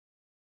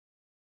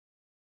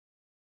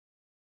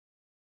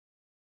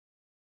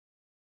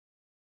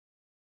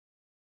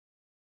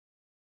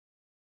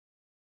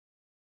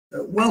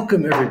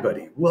Welcome,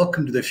 everybody.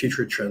 Welcome to the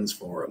Future Trends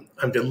Forum.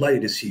 I'm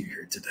delighted to see you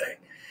here today.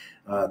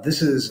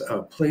 This is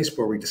a place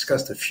where we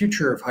discuss the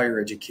future of higher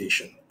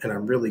education, and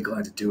I'm really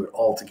glad to do it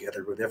all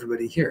together with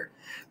everybody here.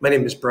 My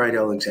name is Bryan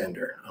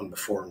Alexander. I'm the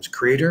forum's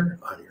creator,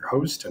 I'm your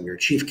host, I'm your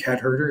chief cat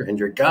herder, and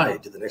your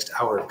guide to the next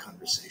hour of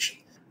conversation.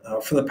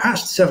 For the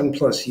past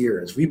 7+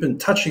 years, we've been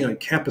touching on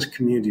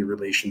campus-community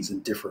relations in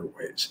different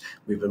ways.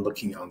 We've been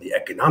looking on the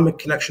economic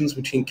connections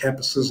between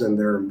campuses and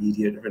their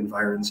immediate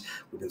environs.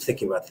 We've been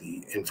thinking about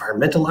the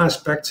environmental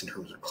aspects in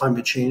terms of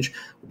climate change.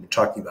 We've been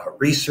talking about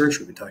research.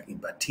 We've been talking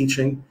about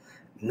teaching.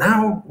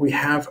 Now we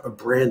have a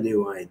brand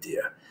new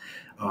idea.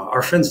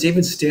 Our friends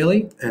David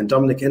Staley and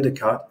Dominic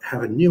Endicott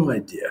have a new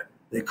idea.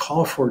 They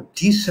call for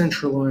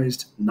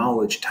decentralized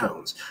knowledge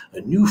towns,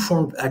 a new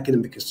form of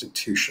academic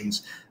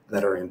institutions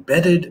that are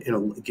embedded in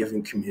a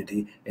given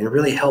community and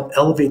really help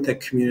elevate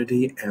that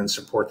community and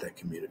support that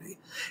community.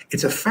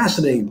 It's a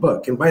fascinating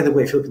book. And by the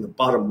way, if you look in the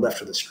bottom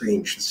left of the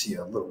screen, you should see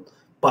a little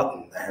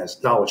button that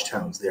has knowledge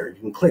towns there. You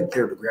can click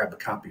there to grab a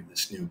copy of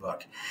this new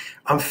book.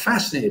 I'm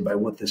fascinated by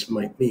what this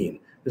might mean.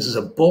 This is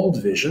a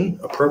bold vision,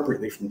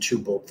 appropriately from two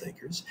bold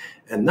thinkers.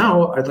 And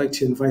now I'd like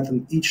to invite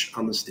them each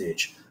on the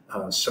stage.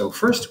 So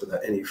first, without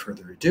any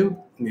further ado,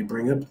 let me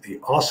bring up the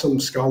awesome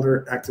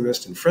scholar,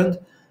 activist, and friend,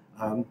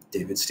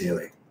 David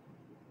Staley.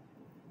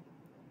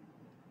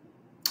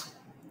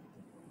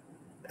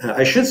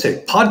 I should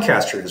say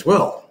podcaster as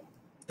well.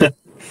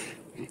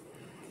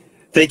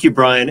 Thank you,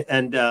 Bryan.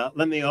 And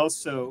let me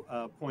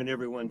also point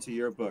everyone to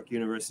your book,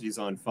 Universities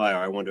on Fire.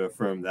 I want to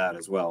affirm that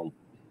as well.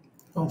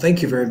 Oh,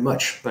 thank you very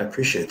much. I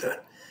appreciate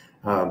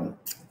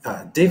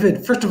that.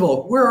 David, first of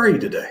all, where are you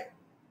today?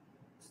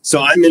 So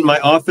I'm in my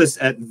office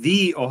at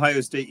the Ohio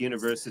State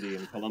University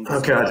in Columbus,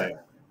 Ohio.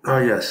 Oh,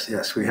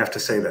 yes. We have to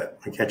say that.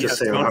 We can't just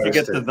say Ohio State.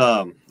 Don't forget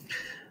the.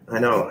 I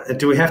know. And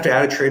do we have to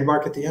add a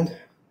trademark at the end?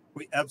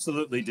 We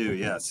absolutely do,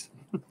 yes.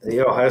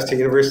 The Ohio State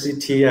University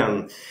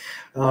TM.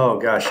 Oh,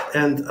 gosh.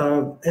 And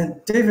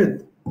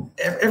David,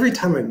 every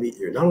time I meet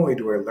you, not only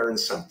do I learn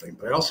something,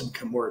 but I also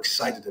become more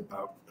excited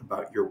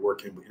about your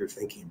work and what you're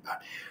thinking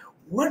about.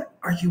 What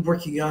are you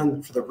working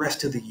on for the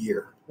rest of the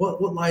year? What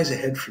lies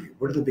ahead for you?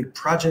 What are the big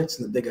projects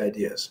and the big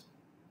ideas?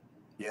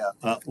 Yeah,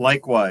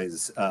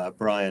 likewise,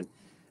 Bryan.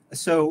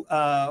 So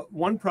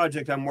one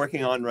project I'm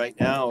working on right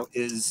now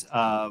is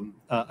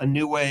a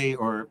new way,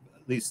 or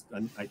at least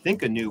I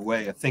think a new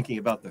way of thinking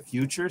about the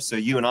future. So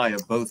you and I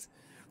have both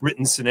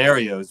written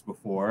scenarios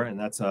before, and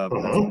that's a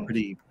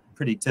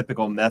pretty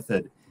typical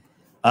method.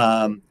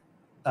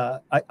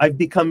 I've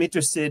become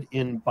interested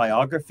in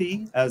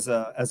biography as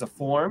a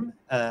form,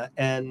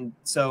 and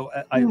so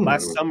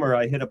last summer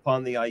I hit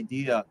upon the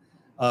idea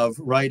of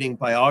writing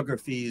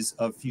biographies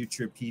of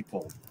future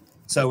people.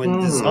 So in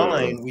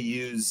design, we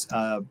use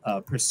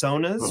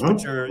personas,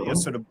 which are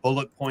sort of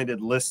bullet-pointed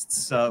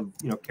lists of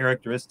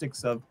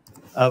characteristics of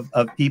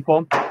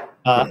people.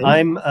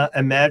 I'm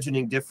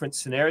imagining different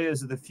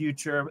scenarios of the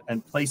future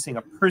and placing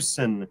a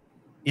person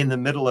in the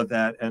middle of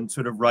that and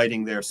sort of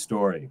writing their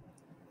story.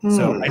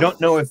 So I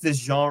don't know if this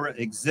genre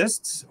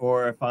exists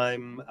or if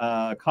I'm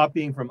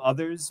copying from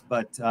others,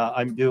 but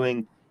I'm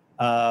doing,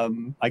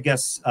 I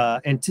guess,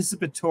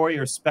 anticipatory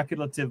or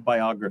speculative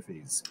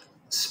biographies.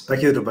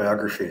 Speculative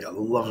biography. I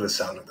love the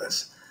sound of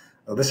this.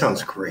 Oh, this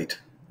sounds great.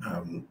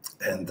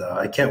 And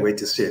I can't wait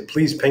to see it.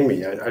 Please ping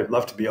me. I'd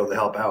love to be able to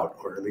help out,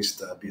 or at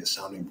least be a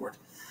sounding board.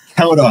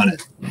 Count on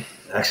it.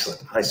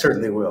 Excellent. I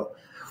certainly will.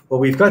 Well,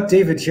 we've got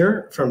David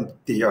here from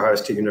the Ohio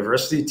State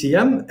University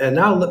TM, and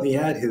now let me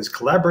add his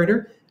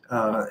collaborator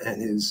and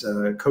his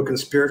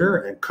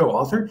co-conspirator and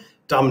co-author,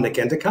 Dominic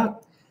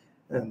Endicott.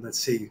 And let's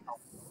see.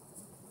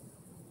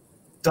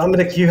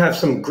 Dominic, you have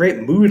some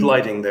great mood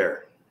lighting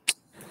there.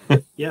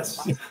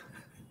 Yes.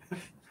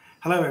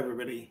 Hello,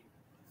 everybody.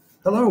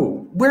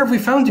 Hello. Where have we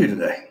found you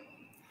today?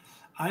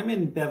 I'm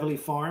in Beverly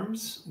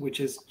Farms, which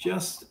is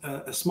just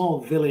a small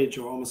village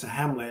or almost a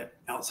hamlet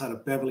outside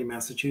of Beverly,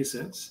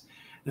 Massachusetts.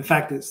 In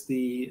fact, it's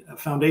the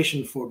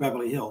foundation for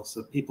Beverly Hills.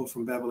 So people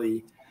from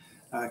Beverly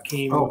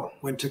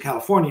went to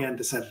California and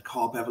decided to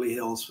call Beverly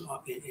Hills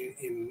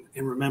in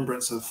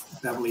remembrance of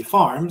Beverly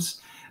Farms.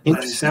 And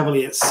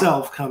Beverly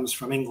itself comes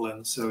from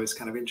England, so it's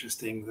kind of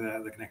interesting,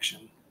 the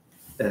connection.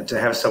 And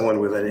to have someone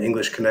with an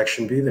English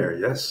connection be there,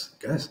 yes.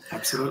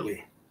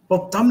 Absolutely.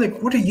 Well,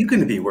 Dominic, what are you going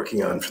to be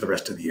working on for the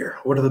rest of the year?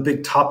 What are the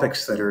big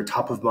topics that are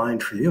top of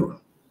mind for you?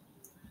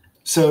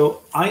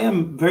 So I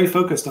am very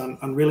focused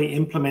on really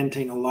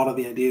implementing a lot of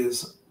the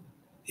ideas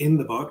in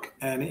the book,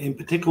 and in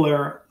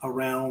particular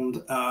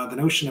around the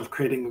notion of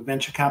creating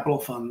venture capital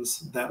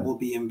funds that will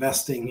be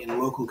investing in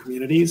local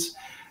communities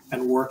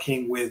and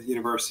working with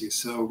universities.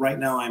 So right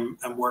now I'm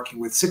working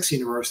with 6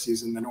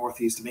 universities in the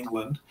northeast of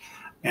England,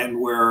 and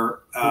we're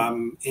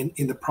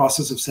in the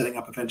process of setting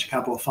up a venture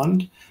capital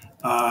fund.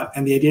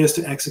 And the idea is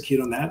to execute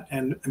on that.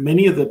 And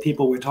many of the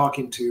people we're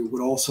talking to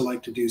would also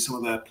like to do some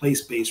of the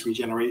place-based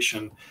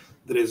regeneration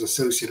that is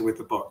associated with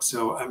the book.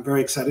 So I'm very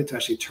excited to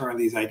actually turn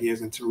these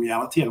ideas into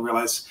reality and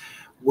realize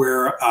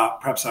where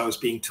perhaps I was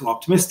being too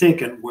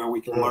optimistic and where we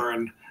can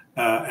learn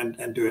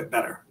and do it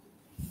better.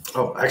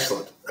 Oh,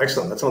 excellent.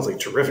 Excellent. That sounds like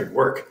terrific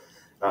work.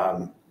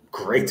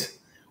 Great.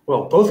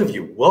 Well, both of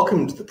you,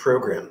 welcome to the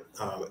program.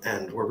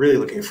 And we're really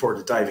looking forward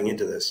to diving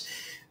into this.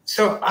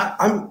 So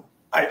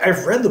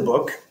I've read the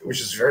book,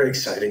 which is very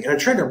exciting, and I'm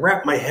trying to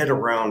wrap my head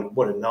around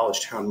what a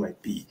knowledge town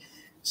might be.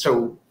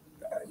 So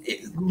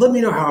let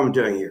me know how I'm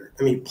doing here.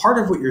 I mean, part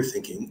of what you're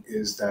thinking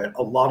is that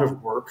a lot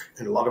of work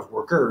and a lot of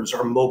workers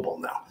are mobile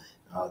now.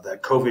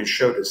 That COVID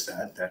showed us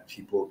that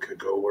people could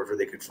go wherever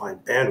they could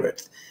find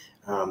bandwidth.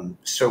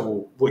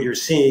 So what you're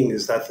seeing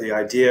is that the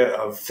idea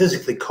of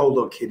physically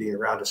co-locating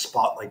around a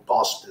spot like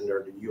Boston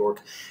or New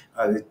York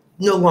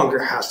no longer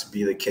has to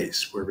be the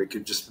case, where we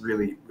could just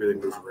really, really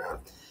move around.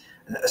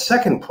 And a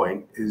second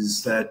point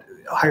is that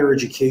higher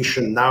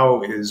education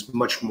now is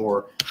much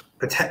more,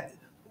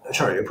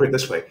 sorry, to put it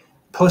this way,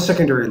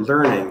 post-secondary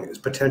learning is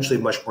potentially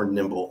much more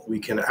nimble. We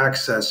can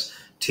access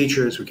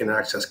teachers, we can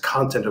access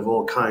content of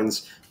all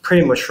kinds,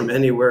 pretty much from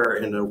anywhere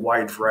in a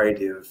wide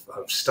variety of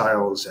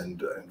styles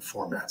and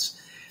formats.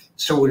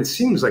 So what it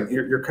seems like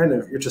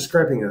you're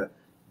describing a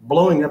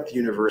blowing up the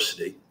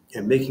university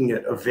and making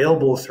it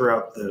available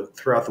throughout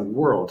the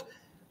world,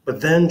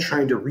 but then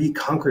trying to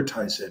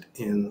re-concretize it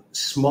in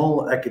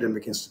small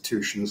academic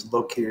institutions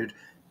located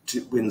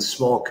in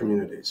small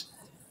communities.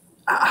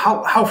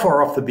 How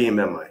far off the beam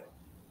am I?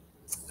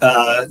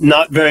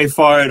 Not very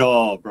far at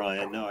all,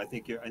 Brian. No, I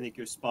think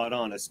you're spot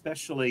on,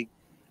 especially.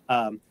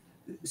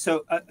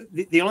 So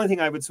the only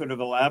thing I would sort of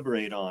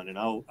elaborate on, and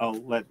I'll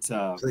let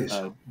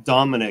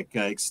Dominic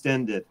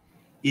extend it,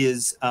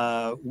 is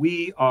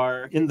we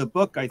are in the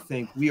book. I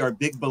think we are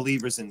big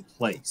believers in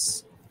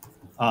place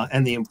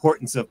and the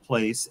importance of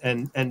place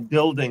and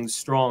building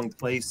strong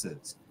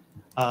places.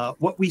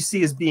 What we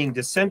see as being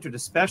discentered,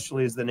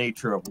 especially, is the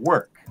nature of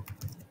work.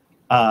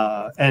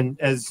 And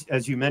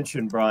as you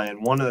mentioned,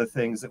 Brian, one of the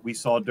things that we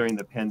saw during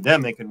the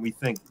pandemic, and we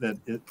think that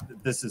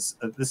this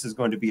is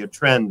going to be a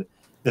trend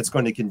that's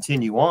going to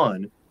continue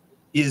on,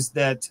 is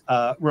that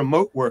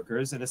remote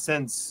workers, in a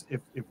sense,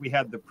 if we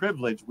had the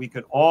privilege, we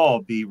could all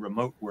be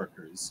remote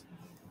workers.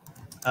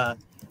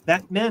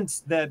 That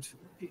meant that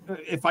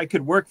if I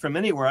could work from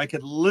anywhere, I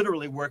could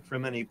literally work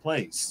from any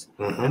place.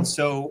 Mm-hmm. And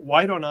so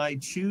why don't I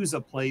choose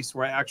a place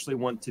where I actually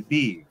want to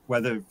be,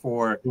 whether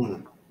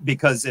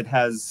because it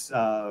has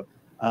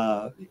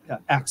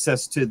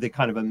access to the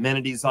kind of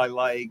amenities I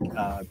like,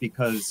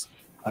 because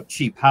of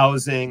cheap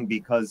housing,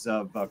 because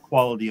of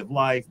quality of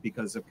life,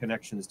 because of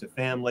connections to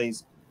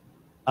families.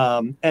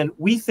 And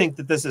we think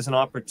that this is an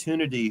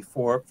opportunity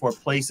for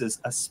places,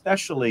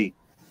 especially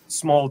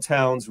small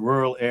towns,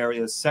 rural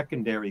areas,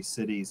 secondary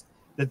cities,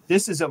 that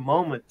this is a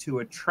moment to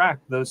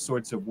attract those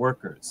sorts of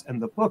workers. And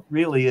the book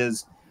really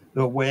is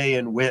the way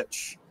in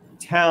which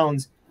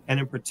towns, and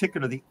in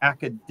particular the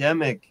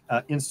academic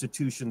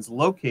institutions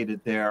located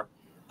there,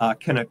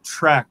 can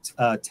attract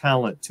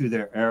talent to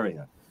their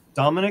area.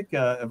 Dominic,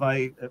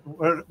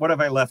 what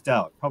have I left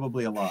out?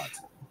 Probably a lot.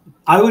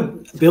 I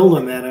would build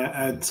on that.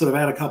 I'd sort of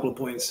add a couple of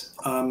points.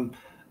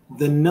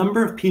 The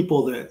number of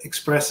people that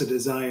express a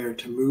desire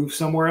to move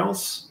somewhere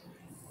else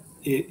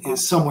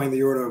is somewhere in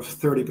the order of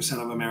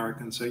 30% of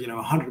Americans. So,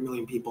 100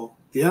 million people.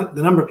 The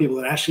number of people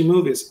that actually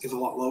move is a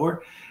lot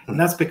lower. And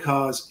that's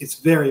because it's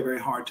very, very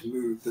hard to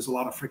move. There's a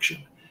lot of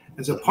friction.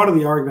 And so part of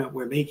the argument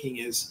we're making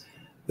is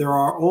there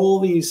are all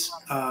these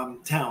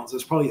towns.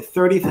 There's probably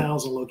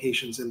 30,000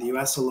 locations in the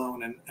US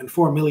alone and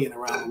 4 million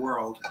around the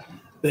world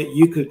that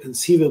you could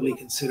conceivably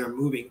consider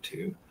moving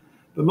to.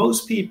 But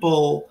most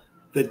people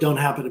that don't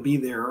happen to be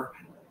there,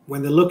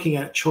 when they're looking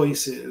at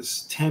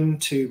choices,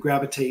 tend to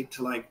gravitate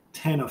to like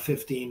 10 or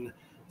 15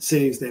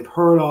 cities they've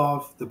heard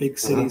of, the big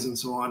cities and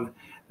so on.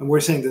 And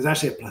we're saying there's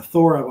actually a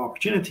plethora of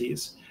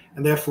opportunities.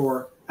 And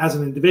therefore, as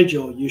an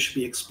individual, you should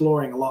be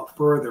exploring a lot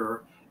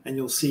further, and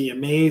you'll see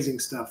amazing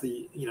stuff,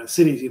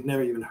 cities you've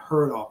never even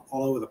heard of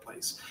all over the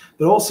place.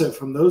 But also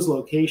from those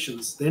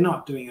locations, they're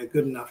not doing a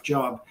good enough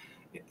job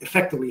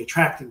effectively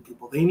attracting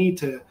people. They need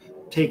to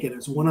take it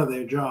as one of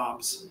their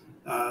jobs,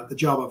 the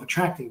job of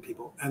attracting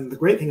people. And the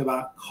great thing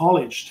about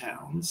college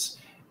towns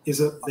is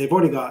that they've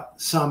already got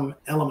some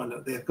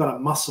element, they've got a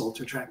muscle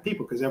to attract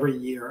people, because every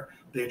year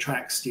they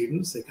attract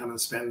students. They come and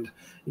spend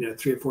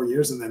 3 or 4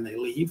 years and then they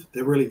leave.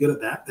 They're really good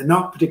at that. They're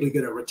not particularly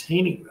good at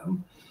retaining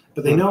them,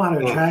 but they know how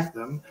to attract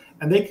them,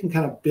 and they can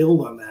kind of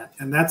build on that.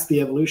 And that's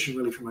the evolution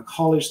really from a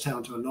college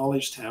town to a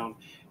knowledge town,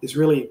 is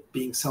really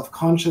being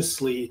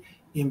self-consciously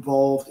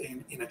involved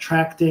in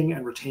attracting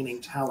and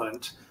retaining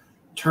talent,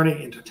 turning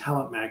it into a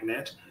talent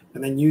magnet,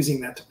 and then using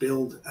that to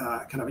build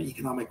kind of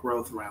economic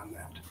growth around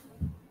that.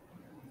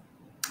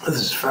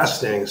 This is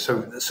fascinating.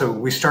 So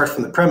we start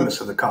from the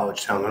premise of the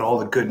college town and all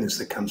the goodness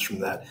that comes from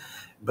that,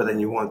 but then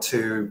you want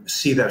to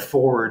see that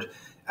forward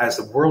as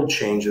the world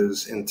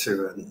changes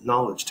into a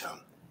knowledge town.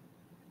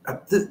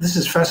 This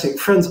is fascinating.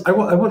 Friends, I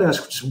want to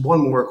ask just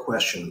one more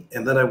question,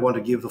 and then I want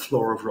to give the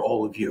floor over to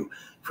all of you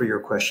for your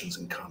questions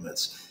and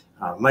comments.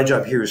 My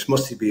job here is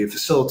mostly to be a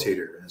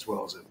facilitator as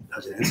well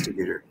as an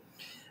instigator.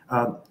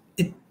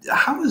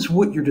 How is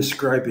what you're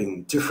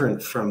describing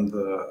different from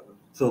the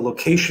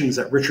locations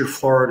that Richard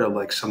Florida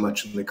likes so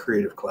much in the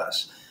creative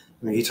class?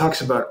 I mean, he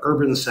talks about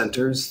urban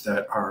centers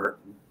that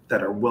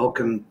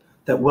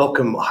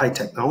welcome high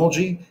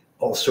technology,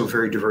 also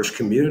very diverse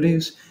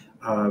communities,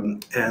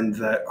 and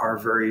that are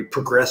very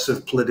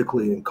progressive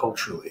politically and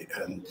culturally.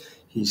 And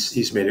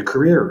he's made a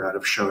career out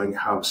of showing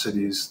how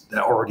cities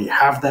that already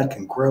have that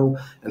can grow,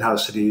 and how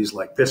cities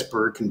like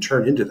Pittsburgh can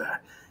turn into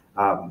that.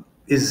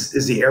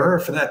 Is the era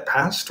for that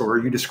past, or are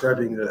you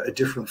describing a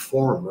different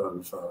form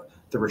of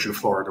the richer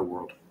Florida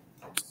world?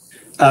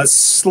 A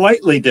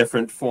slightly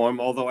different form,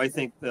 although I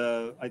think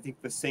the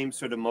same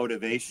sort of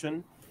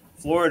motivation.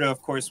 Florida,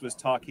 of course, was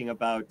talking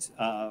about,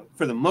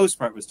 for the most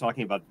part, was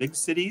talking about big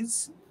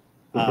cities,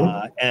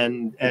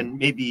 and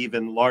maybe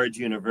even large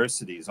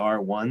universities,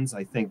 R1s.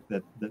 I think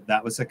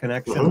that was a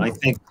connection. I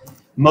think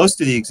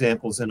most of the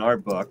examples in our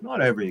book,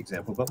 not every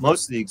example, but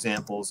most of the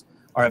examples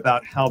are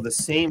about how the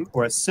same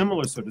or a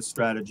similar sort of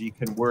strategy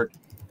can work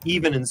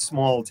even in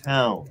small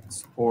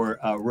towns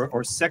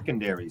or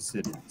secondary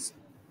cities.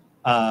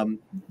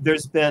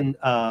 There've been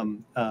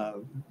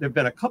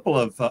a couple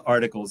of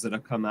articles that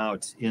have come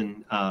out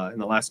in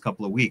the last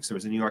couple of weeks. There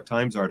was a New York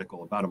Times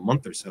article about a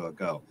month or so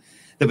ago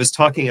that was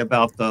talking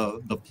about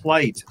the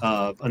plight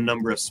of a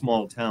number of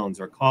small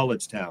towns or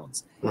college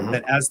towns,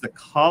 that as the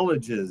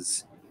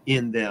colleges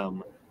in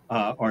them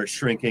are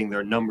shrinking,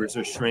 their numbers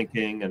are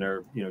shrinking, and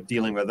are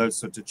dealing with those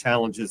sorts of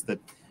challenges that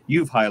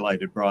you've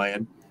highlighted,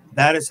 Bryan,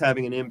 that is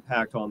having an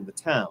impact on the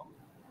town,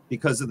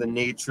 because of the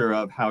nature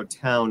of how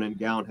town and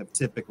gown have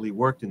typically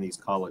worked in these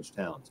college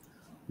towns.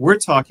 We're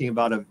talking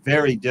about a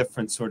very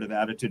different sort of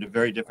attitude, a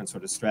very different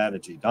sort of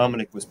strategy.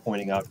 Dominic was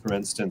pointing out, for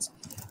instance,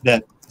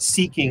 that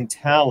seeking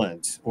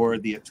talent or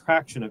the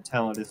attraction of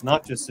talent is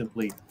not just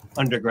simply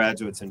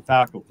undergraduates and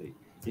faculty.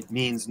 It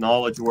means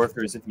knowledge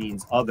workers, it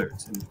means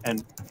others.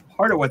 And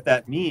part of what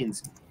that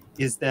means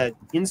is that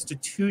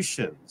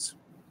institutions,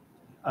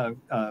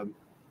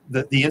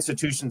 the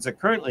institutions that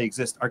currently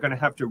exist, are going to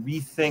have to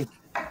rethink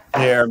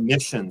their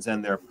missions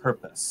and their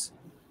purpose.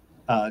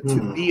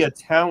 To be a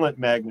talent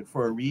magnet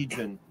for a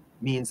region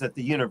means that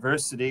the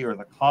university or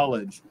the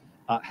college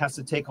has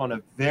to take on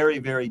a very,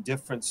 very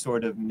different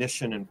sort of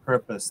mission and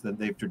purpose than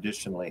they've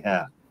traditionally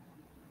had.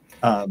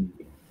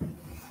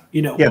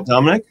 Yeah,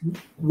 Dominic?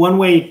 One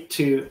way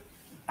to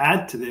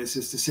add to this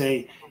is to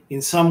say,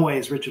 in some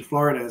ways, Richard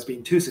Florida has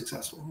been too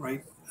successful,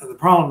 right? The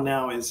problem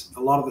now is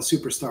a lot of the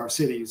superstar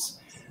cities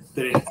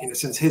that, in a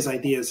sense, his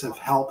ideas have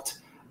helped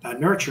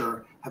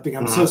nurture have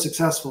become so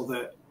successful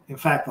that, in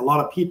fact, a lot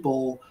of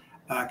people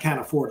can't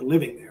afford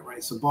living there,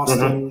 right? So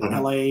Boston,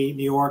 LA,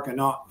 New York are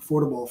not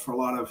affordable for a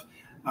lot of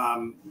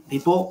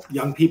people,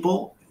 young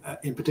people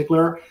in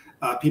particular,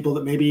 people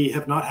that maybe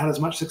have not had as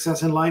much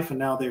success in life, and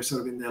now they're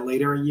sort of in their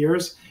later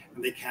years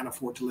and they can't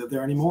afford to live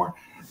there anymore.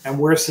 And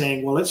we're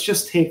saying, well, let's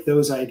just take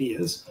those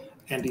ideas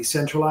and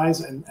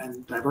decentralize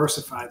and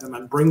diversify them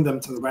and bring them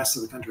to the rest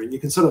of the country. And you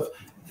can sort of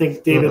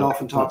think, David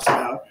often talks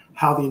about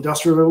how the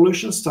Industrial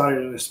Revolution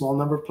started in a small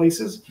number of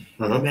places,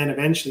 and then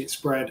eventually it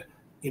spread,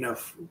 to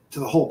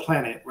the whole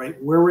planet,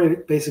 right? Where we're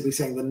basically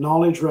saying the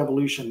knowledge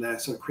revolution, the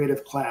sort of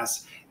creative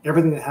class,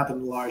 everything that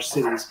happened in large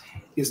cities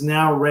is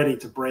now ready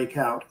to break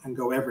out and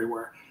go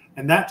everywhere.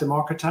 And that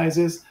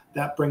democratizes,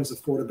 that brings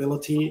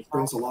affordability,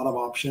 brings a lot of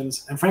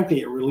options. And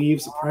frankly, it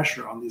relieves the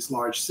pressure on these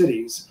large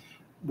cities,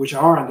 which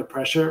are under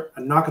pressure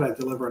and not going to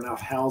deliver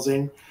enough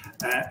housing,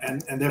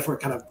 and therefore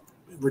kind of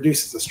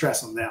reduces the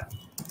stress on them.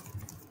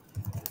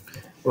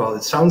 Well,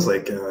 it sounds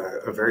like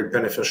a very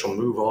beneficial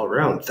move all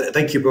around.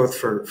 Thank you both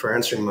for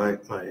answering my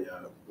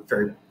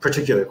very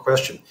particular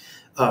question.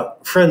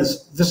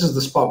 Friends, this is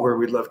the spot where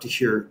we'd love to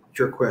hear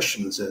your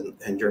questions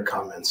and your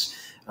comments.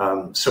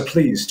 So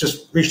please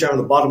just reach down to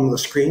the bottom of the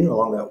screen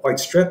along that white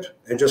strip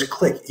and just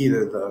click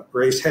either the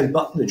raise hand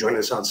button to join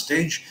us on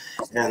stage.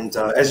 And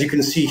as you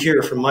can see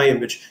here from my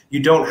image,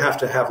 you don't have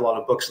to have a lot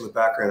of books in the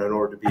background in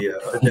order to be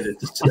admitted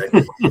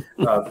today.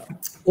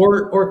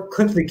 Or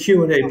click the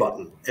Q&A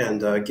button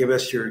and give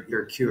us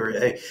your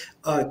Q&A.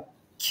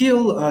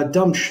 Keel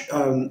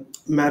Dumsch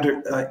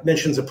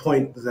mentions a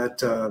point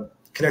that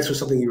connects with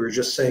something you were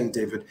just saying,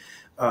 David.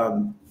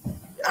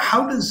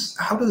 How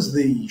does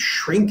the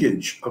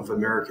shrinkage of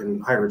American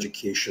higher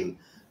education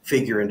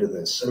figure into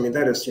this? I mean,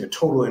 that is,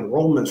 total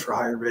enrollment for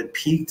higher ed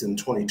peaked in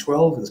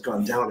 2012, has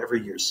gone down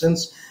every year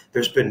since.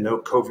 There's been no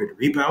COVID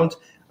rebound.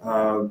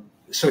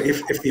 So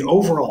if the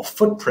overall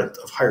footprint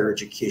of higher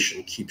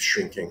education keeps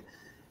shrinking,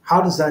 how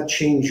does that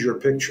change your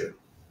picture?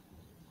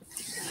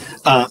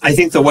 I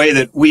think the way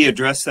that we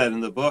address that in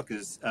the book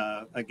is,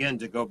 again,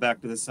 to go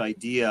back to this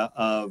idea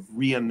of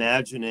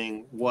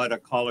reimagining what a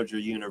college or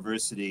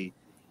university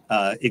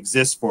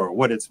exists for,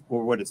 what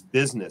its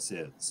business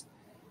is.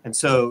 And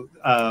so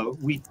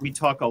we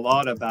talk a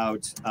lot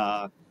about,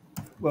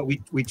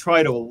 we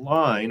try to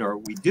align, or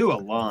we do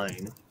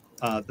align,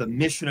 the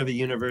mission of a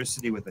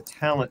university with a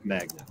talent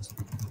magnet.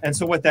 And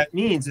so what that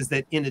means is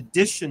that in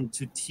addition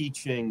to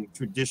teaching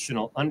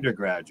traditional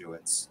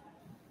undergraduates,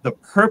 the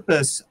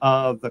purpose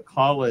of the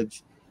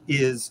college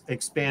is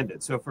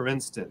expanded. So for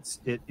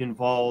instance, it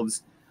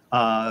involves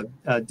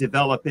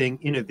developing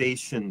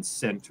innovation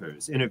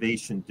centers,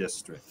 innovation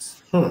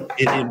districts. Hmm.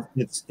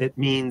 It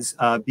means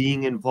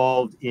being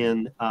involved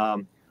in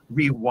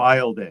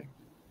rewilding,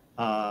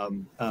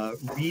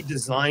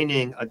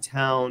 redesigning a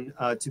town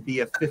to be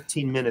a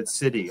 15-minute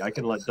city. I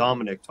can let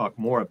Dominic talk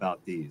more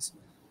about these.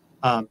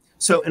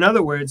 So in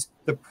other words,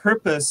 the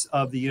purpose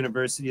of the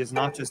university is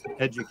not just to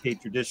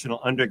educate traditional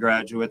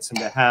undergraduates and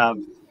to have,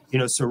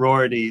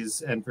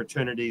 sororities and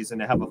fraternities and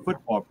to have a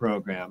football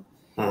program.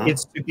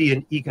 It's to be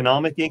an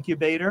economic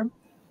incubator.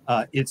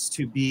 It's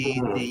to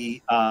be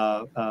the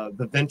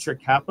venture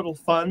capital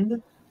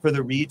fund for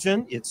the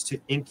region. It's to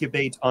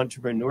incubate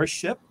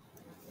entrepreneurship.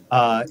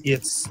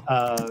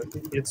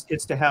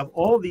 It's to have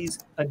all these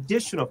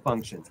additional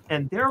functions.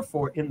 And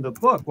therefore, in the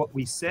book, what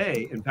we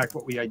say, in fact,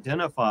 what we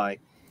identify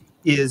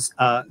is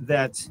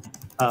that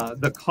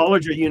the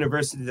college or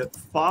university that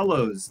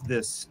follows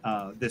this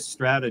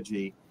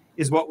strategy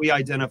is what we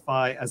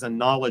identify as a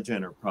knowledge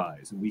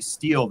enterprise. And we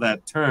steal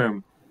that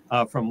term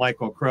from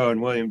Michael Crow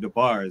and William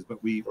DeBars,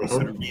 but we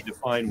sort of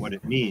redefine what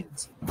it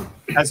means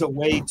as a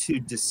way to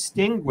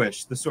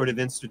distinguish the sort of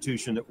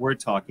institution that we're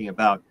talking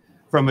about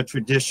from a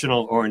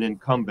traditional or an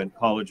incumbent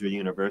college or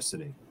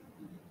university.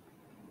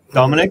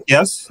 Dominic,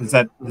 yes?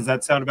 Does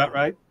that sound about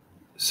right?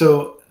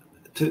 So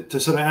to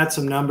sort of add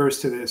some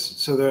numbers to this,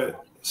 so there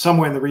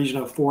somewhere in the region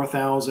of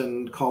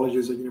 4,000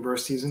 colleges and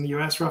universities in the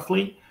US,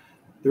 roughly,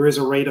 there is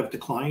a rate of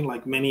decline,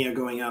 like many are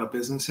going out of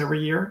business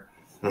every year.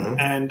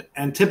 And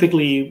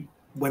typically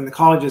when the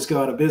colleges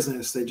go out of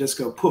business, they just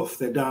go poof,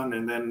 they're done.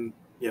 And then,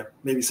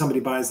 maybe somebody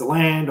buys the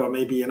land or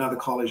maybe another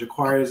college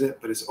acquires it,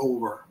 but it's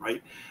over,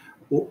 right?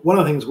 Well, one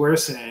of the things we're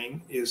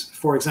saying is,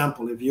 for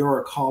example, if you're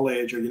a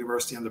college or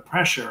university under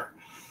pressure,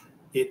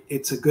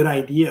 it's a good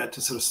idea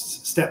to sort of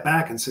step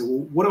back and say,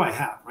 well, what do I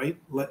have, right?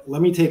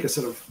 Let me take a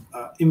sort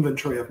of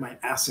inventory of my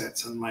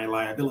assets and my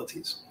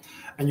liabilities.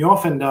 And you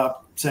often end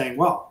up saying,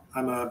 well,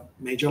 I'm a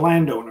major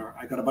landowner.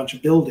 I got a bunch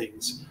of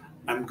buildings.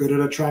 I'm good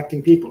at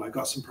attracting people. I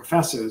got some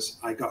professors.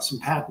 I got some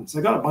patents.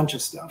 I got a bunch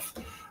of stuff.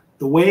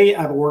 The way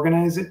I've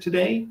organized it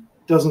today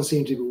doesn't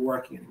seem to be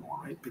working anymore,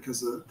 right?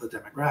 Because of the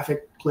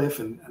demographic cliff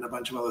and a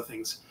bunch of other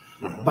things.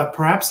 But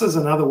perhaps there's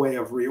another way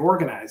of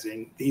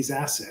reorganizing these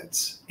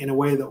assets in a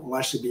way that will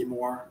actually be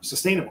more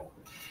sustainable.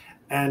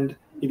 And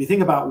if you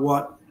think about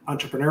what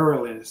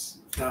entrepreneurial is,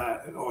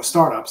 or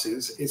startups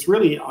is, it's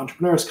really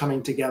entrepreneurs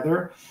coming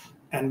together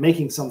and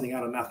making something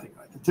out of nothing.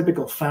 Right? The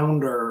typical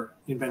founder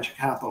in venture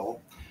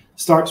capital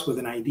starts with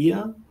an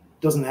idea,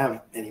 doesn't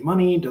have any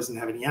money, doesn't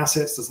have any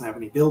assets, doesn't have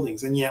any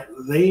buildings, and yet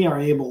they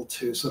are able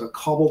to sort of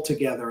cobble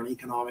together an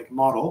economic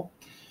model.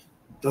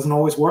 Doesn't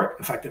always work.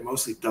 In fact, it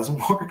mostly doesn't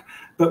work.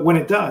 But when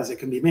it does, it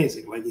can be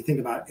amazing. Like you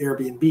think about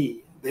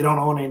Airbnb, they don't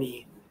own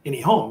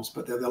any homes,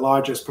 but they're the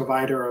largest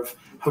provider of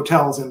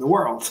hotels in the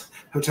world,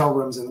 hotel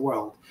rooms in the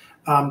world.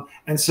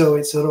 And so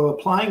it's sort of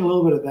applying a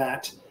little bit of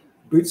that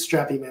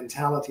bootstrappy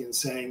mentality and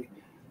saying,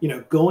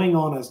 going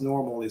on as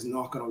normal is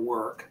not going to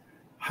work.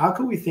 How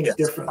can we think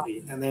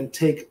differently and then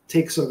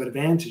take sort of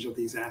advantage of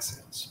these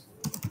assets?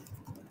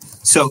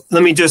 So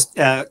let me just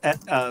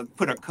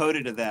put a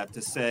coda to that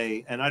to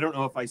say, and I don't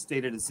know if I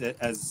stated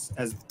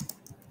as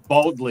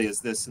boldly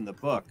as this in the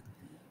book,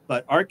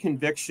 but our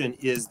conviction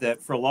is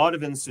that for a lot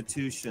of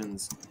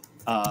institutions,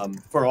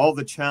 for all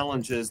the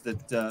challenges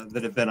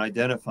that have been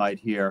identified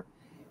here,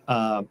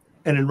 an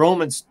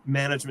enrollment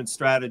management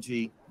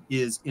strategy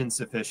is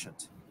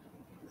insufficient.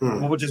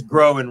 We'll just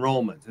grow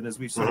enrollment, and as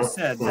we've sort of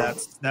said,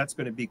 that's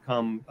going to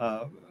become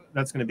a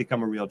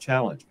real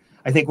challenge.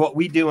 I think what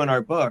we do in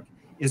our book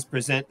is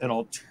present an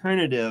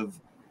alternative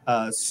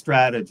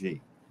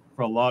strategy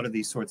for a lot of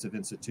these sorts of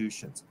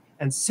institutions.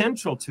 And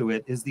central to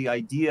it is the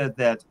idea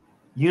that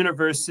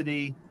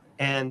university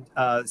and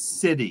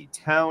city,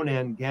 town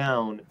and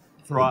gown,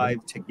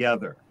 thrive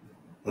together.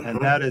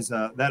 And that is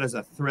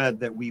a thread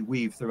that we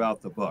weave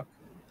throughout the book.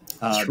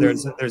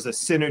 There's a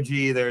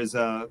synergy, there's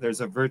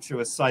a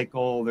virtuous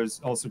cycle,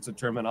 there's all sorts of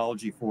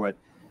terminology for it.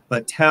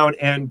 But town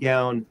and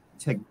gown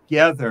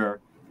together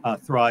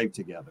thrive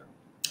together.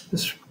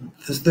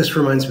 This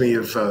reminds me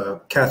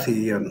of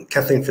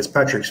Kathleen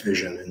Fitzpatrick's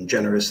vision in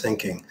generous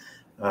thinking,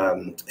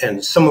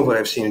 and some of what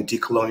I've seen in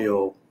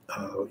decolonial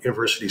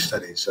university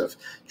studies of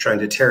trying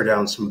to tear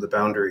down some of the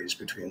boundaries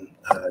between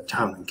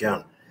town and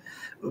gown.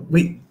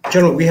 We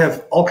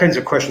have all kinds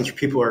of questions where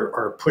people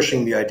are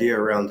pushing the idea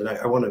around, and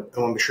I want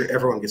to make sure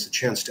everyone gets a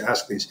chance to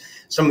ask these.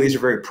 Some of these are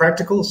very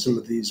practical, some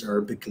of these are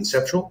a bit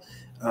conceptual,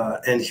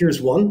 and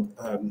here's one.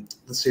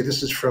 Let's see,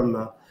 this is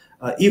from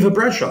Eva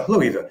Bradshaw.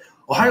 Hello, Eva.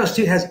 Ohio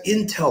State has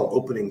Intel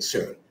opening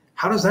soon.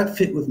 How does that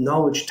fit with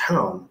Knowledge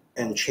Town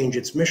and change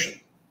its mission?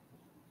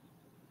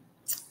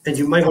 And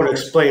you might want to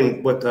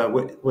explain what the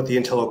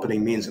Intel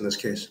opening means in this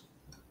case.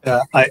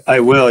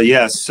 I will,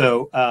 yes.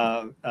 So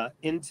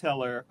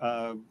Intel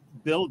are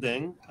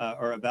building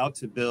or about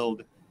to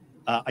build,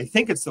 I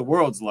think it's the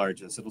world's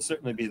largest. It'll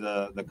certainly be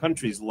the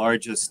country's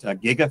largest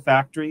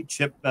gigafactory,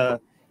 chip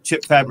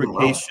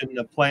fabrication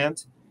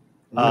plant.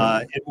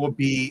 It will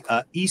be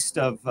east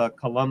of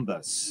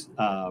Columbus.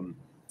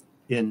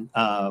 in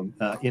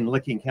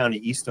Licking County,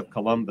 east of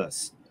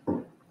Columbus.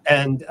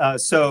 And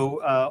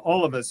so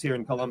all of us here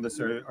in Columbus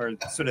are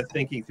sort of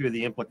thinking through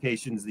the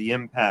implications, the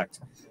impact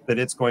that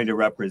it's going to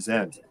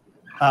represent.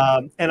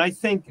 And I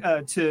think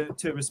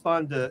to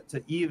respond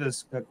to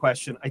Eva's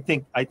question, I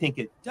think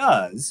it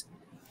does.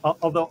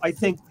 Although I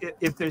think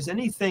if there's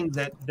anything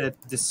that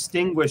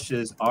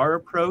distinguishes our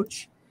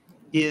approach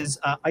is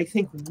I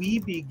think we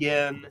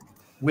begin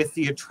with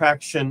the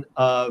attraction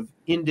of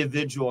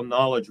individual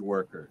knowledge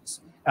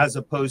workers as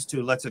opposed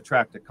to let's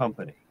attract a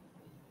company.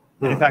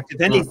 And in fact, if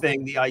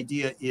anything, the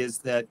idea is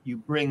that you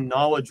bring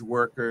knowledge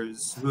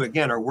workers who,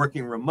 again, are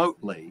working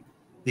remotely.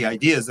 The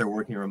idea is they're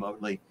working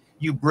remotely.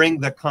 You bring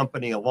the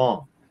company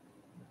along.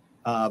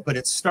 But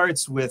it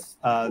starts with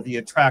the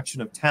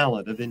attraction of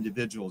talent of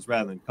individuals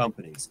rather than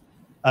companies.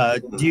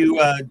 Do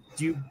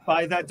you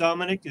buy that,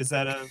 Dominic? Is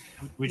that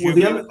would you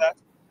agree with that?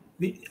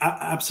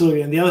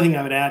 Absolutely. And the other thing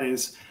I would add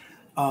is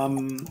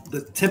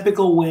the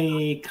typical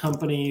way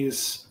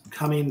companies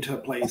come into a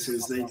place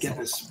is they get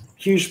this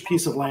huge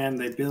piece of land,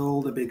 they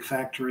build a big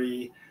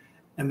factory,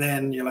 and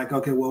then you're like,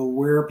 okay, well,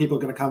 where are people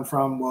going to come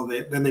from? Well,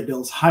 then they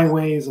build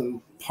highways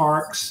and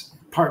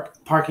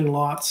parking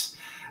lots,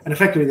 and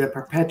effectively they're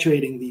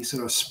perpetuating the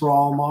sort of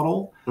sprawl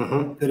model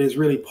that is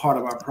really part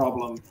of our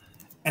problem.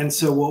 And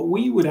so what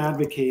we would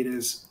advocate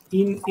is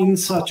in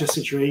such a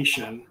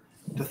situation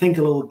to think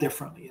a little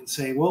differently and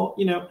say, well,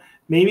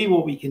 maybe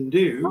what we can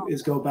do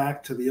is go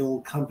back to the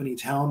old company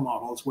town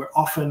models where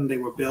often they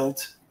were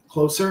built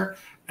closer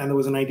and there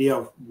was an idea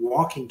of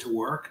walking to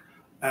work,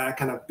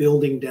 kind of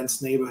building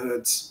dense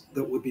neighborhoods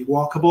that would be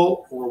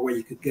walkable or where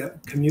you could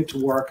commute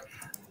to work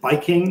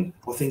biking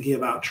or thinking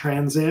about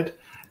transit,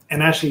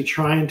 and actually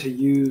trying to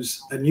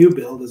use a new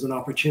build as an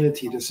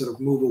opportunity to sort of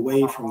move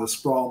away from the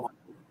sprawl model.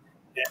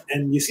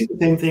 And you see the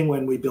same thing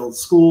when we build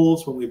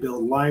schools, when we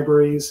build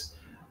libraries,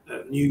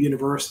 new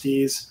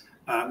universities,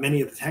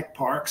 many of the tech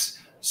parks.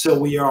 So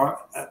we are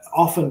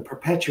often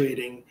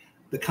perpetuating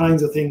the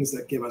kinds of things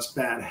that give us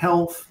bad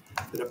health,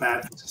 that are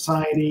bad for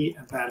society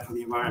and bad for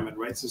the environment,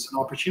 right? So it's an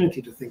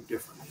opportunity to think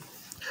differently.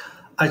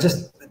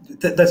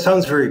 That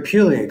sounds very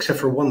appealing, except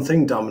for one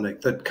thing,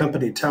 Dominic, that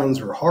company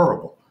towns are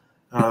horrible.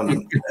 I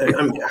mean,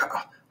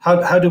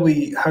 how do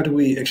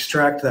we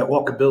extract that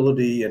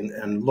walkability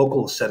and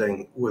local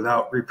setting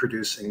without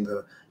reproducing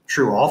the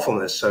true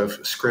awfulness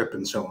of script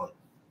and so on?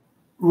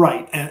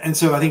 Right. And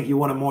so I think you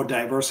want a more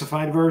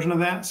diversified version of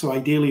that. So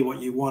ideally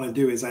what you want to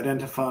do is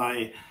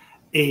identify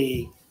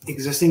a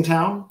existing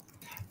town.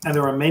 And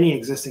there are many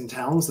existing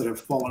towns that have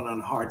fallen on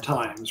hard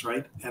times,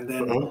 right? And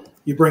then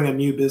you bring a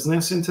new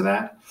business into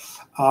that.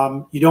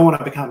 You don't want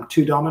to become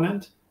too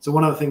dominant. So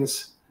one of the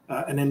things,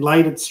 an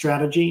enlightened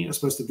strategy, as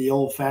opposed to the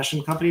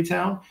old-fashioned company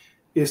town,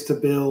 is to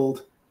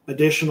build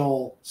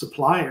additional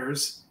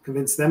suppliers,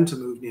 convince them to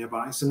move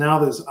nearby. So now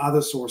there's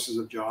other sources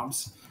of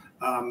jobs.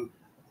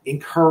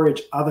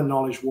 Encourage other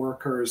knowledge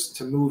workers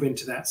to move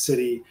into that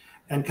city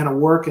and kind of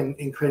work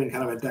in creating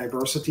kind of a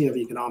diversity of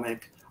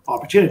economic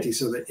opportunity,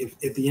 so that if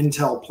the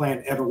Intel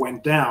plant ever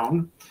went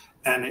down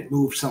and it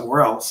moved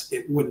somewhere else,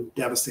 it wouldn't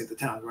devastate the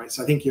town, right?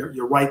 So I think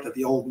you're right that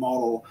the old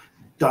model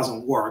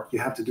doesn't work. You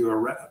have to do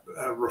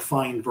a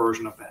refined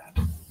version of that.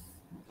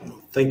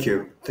 Thank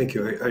you.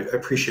 I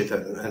appreciate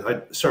that.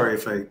 And sorry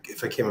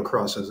if I came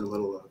across as a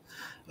little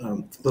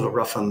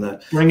rough on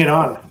that. Bring it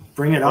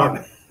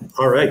on.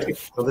 All right.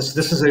 Well, this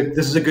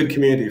is a good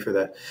community for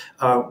that.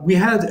 We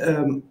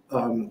had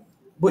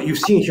what you've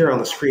seen here on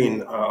the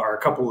screen are a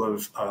couple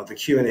of the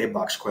Q&A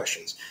box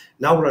questions.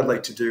 Now what I'd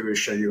like to do is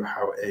show you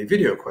how a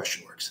video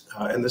question works.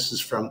 And this is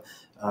from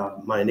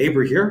my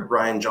neighbor here,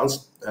 Ryan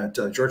Johnson at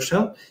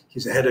Georgetown.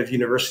 He's the head of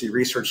University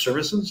Research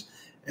Services.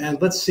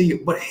 And let's see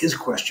what his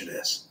question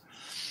is.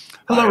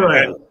 Hello,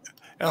 Ryan.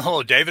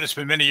 Hello, David. It's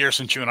been many years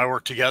since you and I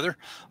worked together.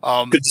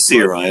 Good to see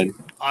you, Ryan.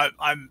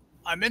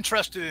 I'm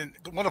interested in,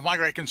 one of my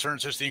great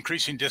concerns is the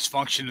increasing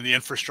dysfunction in the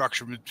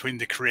infrastructure between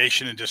the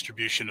creation and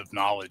distribution of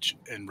knowledge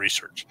and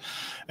research.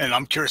 And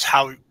I'm curious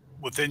how,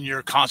 within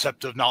your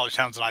concept of knowledge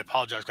towns, and I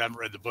apologize, I haven't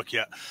read the book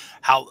yet,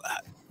 how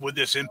would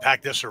this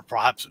impact this, or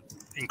perhaps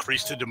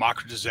increase the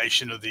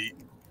democratization of the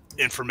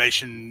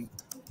information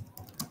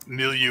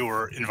milieu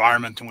or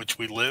environment in which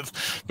we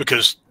live?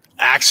 Because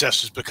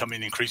access is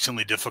becoming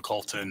increasingly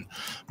difficult, and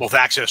both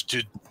access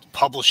to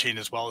publishing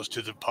as well as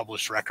to the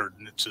published record,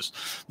 and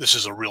this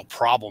is a real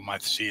problem I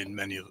see in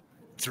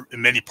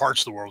many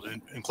parts of the world,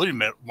 including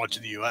much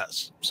of the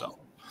U.S. So,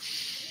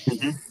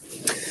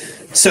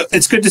 So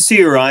it's good to see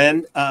you,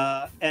 Ryan.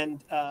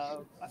 And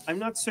I'm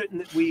not certain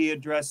that we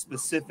address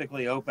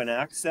specifically open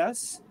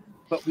access,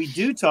 but we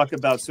do talk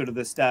about sort of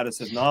the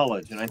status of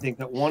knowledge. And I think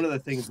that one of the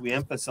things we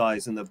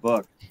emphasize in the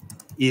book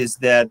is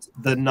that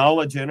the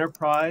knowledge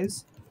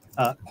enterprise,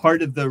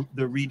 part of the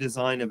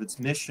redesign of its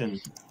mission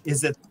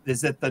is that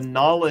the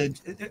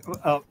knowledge,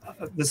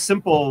 the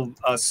simple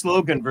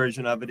slogan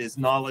version of it is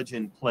knowledge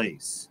in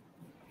place.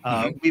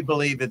 We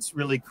believe it's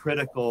really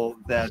critical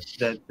that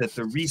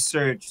the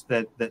research,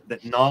 that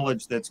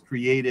knowledge that's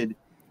created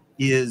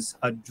is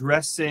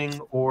addressing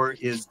or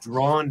is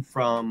drawn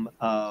from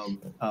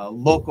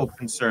local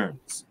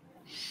concerns.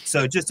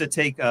 So just to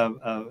take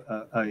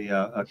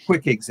a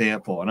quick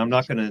example, and I'm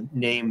not going to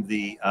name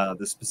the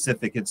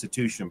specific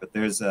institution, but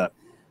there's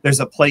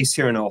a place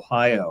here in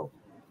Ohio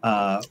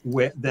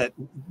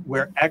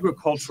where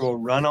agricultural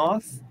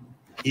runoff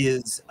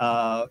is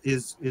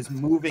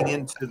moving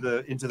into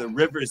the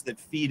rivers that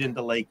feed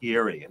into Lake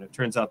Erie, and it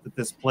turns out that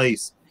this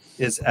place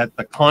is at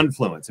the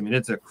confluence. I mean,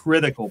 it's a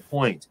critical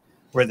point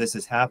where this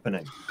is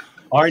happening.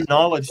 Our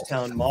knowledge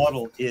town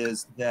model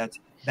is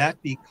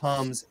that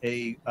becomes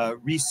a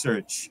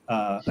research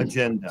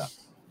agenda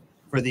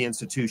for the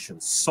institution,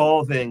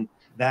 solving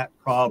that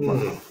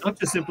problem, not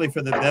just simply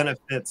for the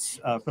benefits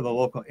for the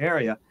local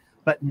area,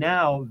 but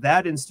now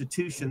that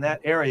institution, that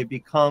area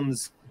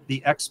becomes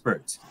the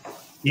expert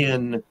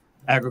in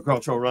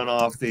agricultural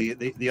runoff,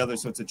 the other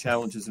sorts of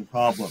challenges and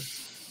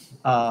problems.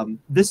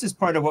 This is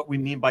part of what we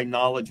mean by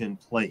knowledge in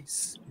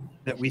place,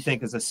 that we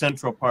think is a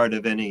central part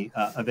of any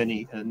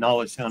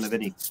knowledge town, of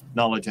any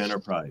knowledge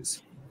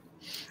enterprise.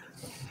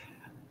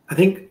 I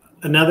think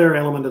another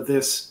element of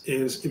this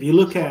is if you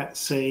look at,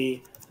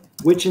 say,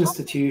 which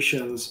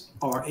institutions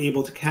are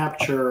able to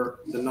capture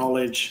the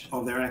knowledge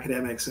of their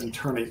academics and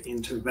turn it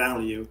into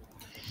value,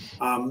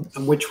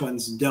 and which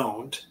ones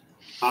don't,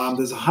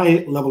 there's a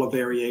high level of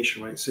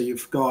variation, right? So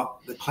you've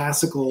got the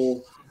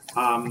classical,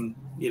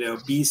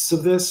 beasts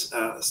of this,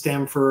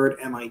 Stanford,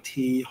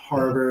 MIT,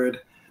 Harvard,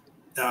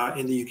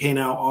 in the UK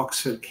now,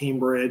 Oxford,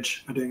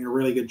 Cambridge are doing a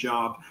really good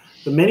job.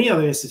 But many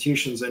other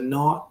institutions are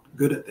not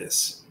good at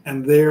this,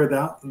 and they're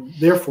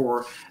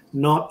therefore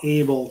not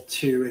able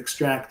to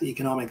extract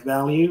economic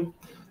value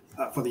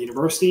for the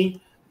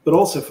university, but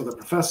also for the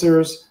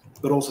professors,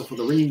 but also for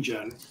the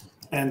region.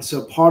 And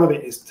so part of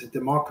it is to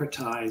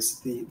democratize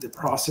the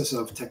process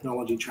of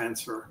technology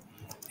transfer.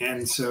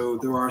 And so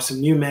there are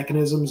some new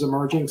mechanisms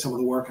emerging. Some of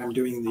the work I'm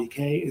doing in the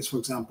UK is, for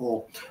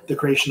example, the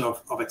creation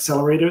of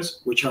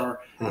accelerators, which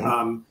are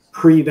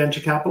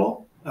pre-venture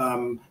capital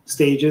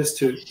stages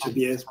to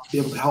be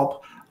able to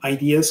help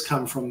ideas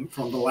come from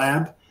the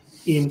lab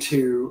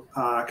into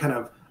kind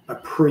of a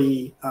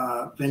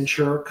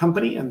pre-venture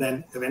company. And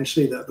then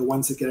eventually the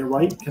ones that get it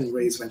right can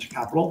raise venture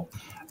capital,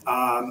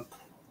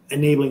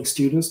 enabling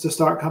students to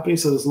start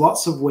companies. So there's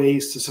lots of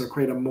ways to sort of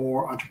create a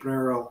more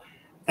entrepreneurial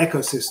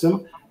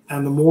ecosystem.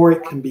 And the more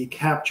it can be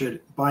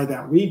captured by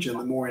that region,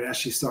 the more it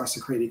actually starts to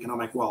create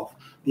economic wealth.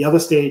 The other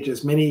stage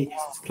is many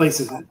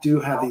places that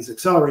do have these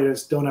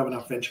accelerators don't have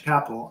enough venture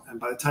capital. And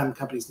by the time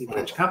companies need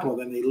venture capital,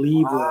 then they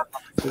leave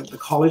the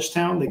college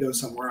town, they go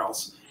somewhere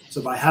else. So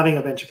by having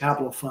a venture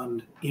capital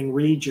fund in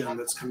region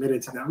that's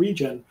committed to that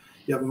region,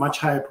 you have a much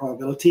higher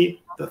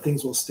probability that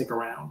things will stick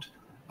around.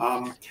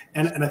 And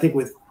I think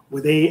with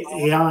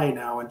AI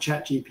now and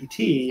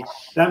ChatGPT,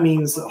 that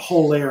means a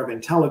whole layer of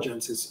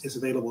intelligence is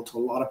available to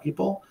a lot of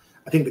people.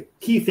 I think the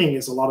key thing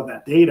is a lot of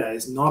that data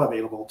is not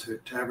available to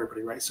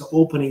everybody, right? So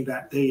opening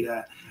that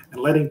data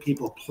and letting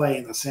people play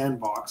in the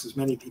sandbox, as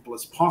many people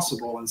as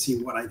possible, and see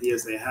what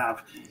ideas they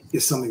have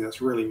is something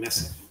that's really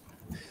missing.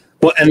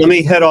 Well, and let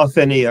me head off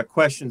any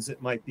questions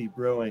that might be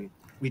brewing.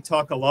 We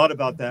talk a lot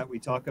about that. We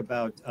talk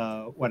about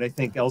what I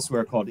think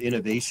elsewhere called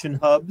innovation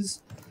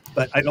hubs,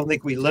 but I don't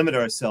think we limit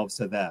ourselves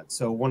to that.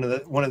 So one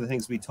of the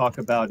things we talk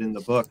about in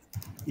the book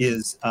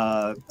is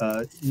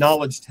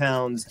knowledge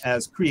towns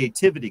as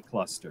creativity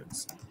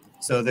clusters.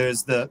 So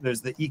there's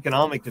the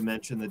economic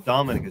dimension that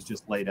Dominic has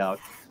just laid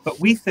out, but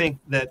we think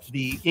that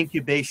the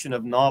incubation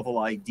of novel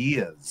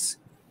ideas,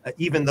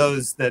 even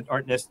those that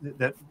aren't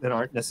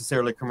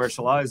necessarily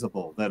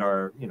commercializable, that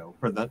are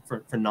for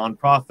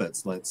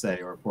nonprofits, let's say,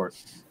 or for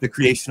the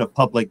creation of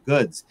public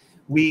goods,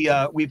 we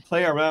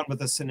play around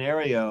with a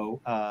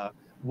scenario.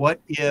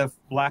 What if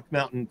Black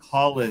Mountain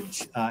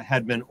College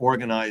had been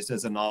organized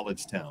as a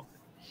knowledge town?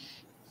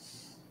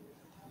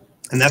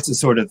 And that's the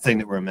sort of thing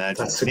that we're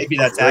imagining. Maybe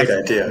that's a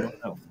great idea.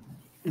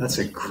 That's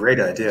a great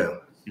idea.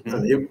 Mm-hmm. I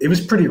mean, it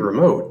was pretty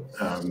remote.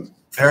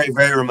 Very,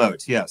 very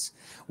remote, yes.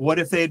 What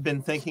if they had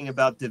been thinking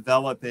about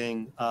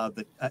developing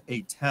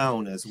a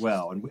town as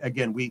well? And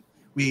again, we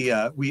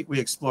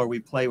explore, we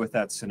play with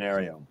that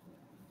scenario.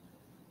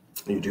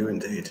 You do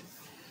indeed.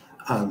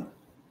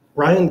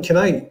 Ryan, can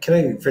I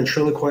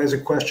ventriloquize a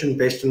question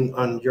based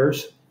on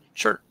yours?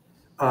 Sure.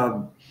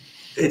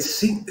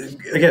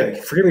 Again,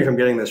 forgive me if I'm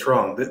getting this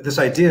wrong. This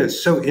idea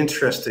is so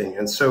interesting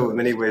and so in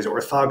many ways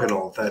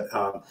orthogonal that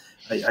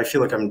I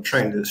feel like I'm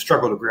trying to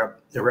struggle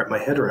to wrap my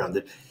head around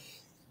it.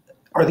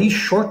 Are these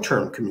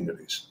short-term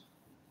communities?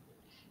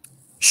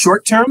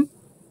 Short-term?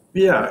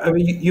 Yeah, I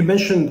mean, you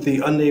mentioned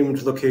the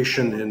unnamed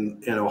location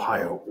in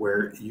Ohio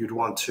where you'd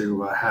want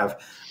to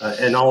have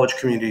a knowledge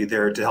community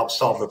there to help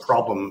solve the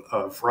problem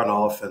of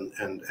runoff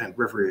and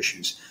river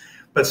issues.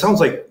 But it sounds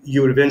like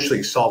you would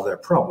eventually solve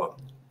that problem.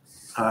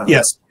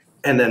 Yes.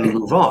 And then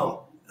move on.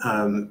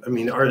 I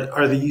mean,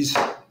 are these,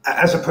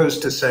 as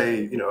opposed to,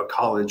 say, a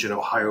college in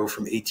Ohio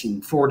from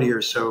 1840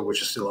 or so,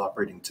 which is still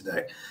operating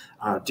today,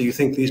 do you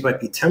think these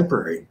might be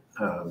temporary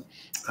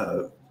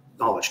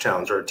knowledge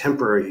towns or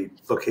temporary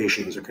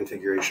locations or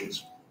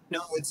configurations? No,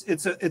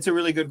 it's a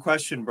really good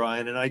question,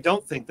 Brian, and I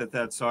don't think that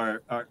that's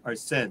our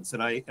sense,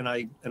 and I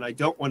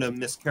don't want to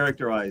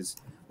mischaracterize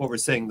what we're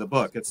saying in the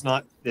book. It's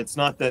not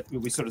that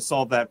we sort of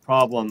solve that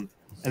problem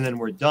and then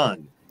we're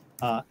done.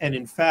 And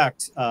in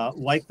fact,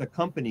 like the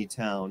company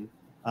town,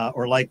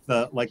 or like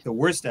the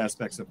worst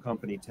aspects of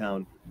company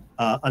town,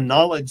 a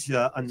knowledge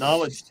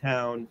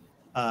town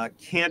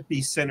can't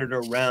be centered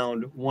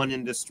around one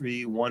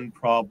industry, one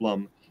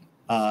problem.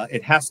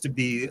 It has to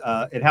be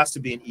an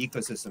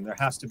ecosystem. There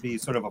has to be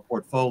sort of a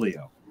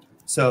portfolio.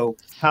 So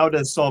how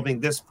does solving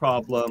this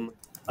problem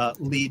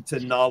lead to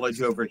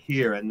knowledge over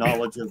here and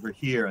knowledge over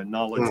here and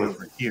knowledge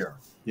over here?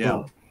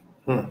 Yeah.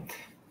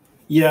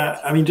 Yeah.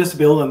 I mean, just to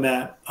build on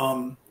that,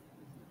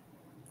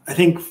 I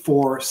think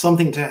for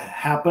something to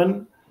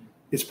happen,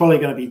 it's probably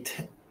going to be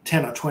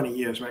 10 or 20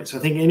 years, right? So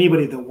I think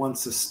anybody that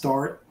wants to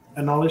start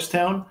a knowledge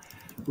town,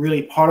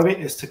 really part of it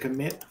is to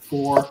commit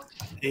for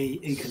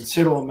a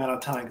considerable amount of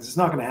time, because it's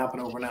not going to happen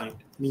overnight.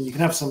 I mean, you can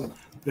have some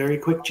very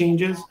quick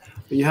changes,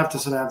 but you have to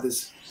sort of have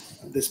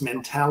this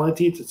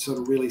mentality to sort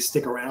of really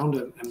stick around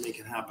and make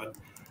it happen.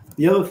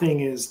 The other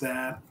thing is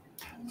that,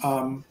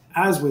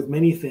 as with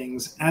many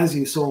things, as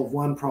you solve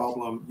one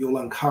problem, you'll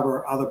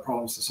uncover other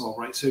problems to solve,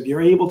 right? So if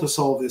you're able to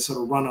solve this sort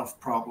of runoff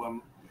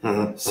problem,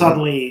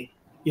 suddenly,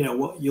 you know,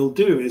 what you'll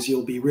do is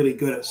you'll be really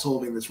good at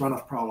solving this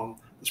runoff problem.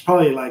 There's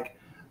probably like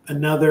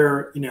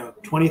another,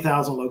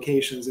 20,000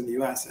 locations in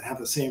the US that have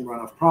the same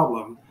runoff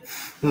problem.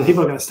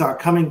 People are going to start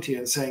coming to you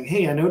and saying,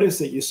 hey, I noticed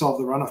that you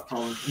solved the runoff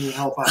problem. Can you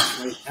help us?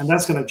 Right? And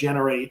that's going to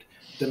generate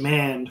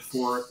demand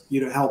for you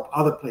to help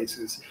other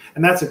places.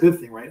 And that's a good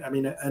thing, right? I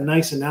mean, a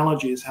nice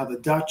analogy is how the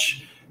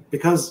Dutch,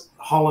 because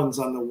Holland's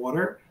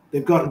underwater,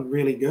 they've gotten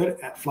really good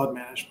at flood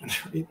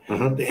management,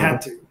 right? They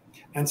had to.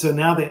 And so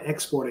now they're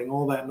exporting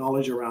all that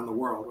knowledge around the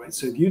world, right?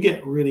 So if you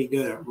get really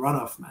good at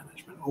runoff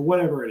management or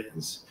whatever it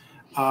is,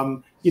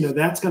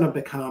 that's going to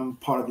become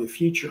part of your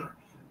future.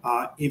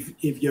 If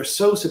you're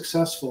so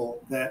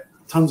successful that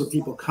tons of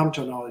people come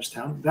to a knowledge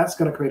town, that's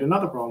going to create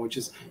another problem, which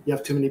is you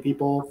have too many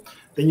people.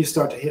 Then you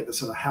start to hit the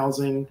sort of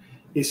housing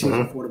issues,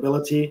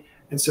 affordability.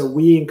 And so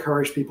we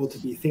encourage people to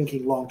be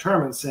thinking long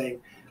term and saying,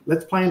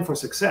 let's plan for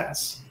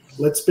success.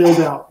 Let's build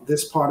out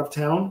this part of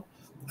town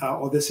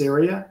or this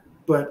area,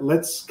 but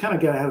let's kind of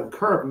get ahead of the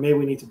curve. Maybe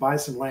we need to buy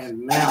some land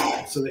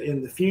now so that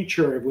in the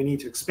future, if we need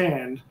to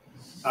expand,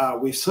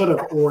 we've sort of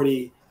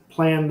already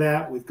planned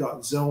that. We've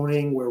got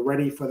zoning. We're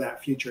ready for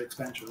that future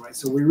expansion, right?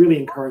 So we really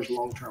encourage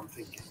long-term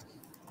thinking.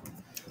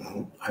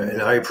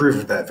 I approve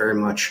of that very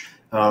much.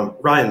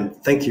 Ryan,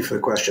 thank you for the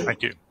question.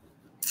 Thank you.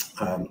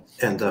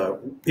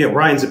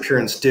 Ryan's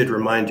appearance did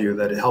remind you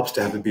that it helps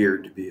to have a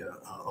beard to be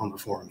on the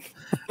forum.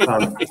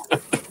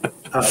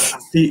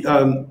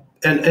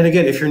 And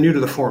again, if you're new to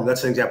the forum,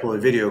 that's an example of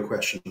a video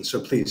question.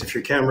 So please, if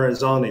your camera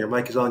is on and your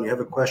mic is on, you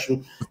have a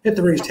question, hit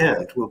the raised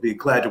hand. We'll be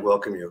glad to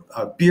welcome you.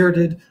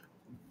 Bearded,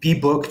 be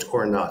booked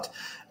or not.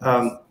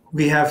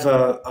 We have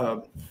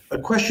a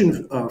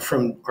question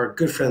from our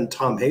good friend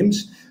Tom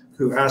Hames,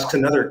 who asks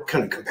another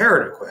kind of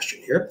comparative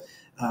question here.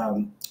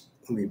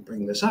 Let me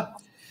bring this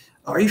up.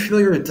 Are you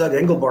familiar with Doug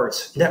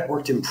Engelbart's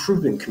networked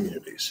improvement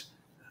communities?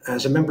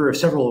 As a member of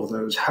several of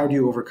those, how do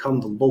you overcome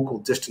the local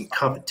distant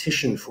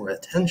competition for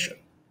attention?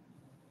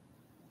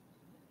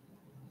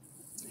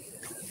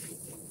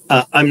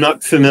 I'm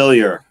not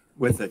familiar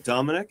with it.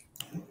 Dominic?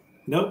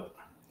 Nope.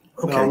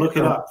 Okay. But I'll look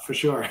it up for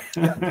sure.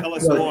 Tell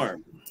us more.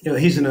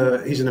 He's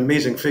an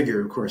amazing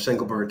figure. Of course,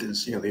 Engelbart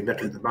is the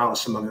inventor of the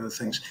mouse, among other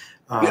things.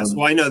 Yes,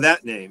 well, I know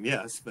that name.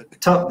 Yes,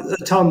 but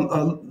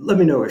Tom, let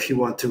me know if you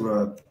want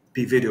to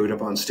be videoed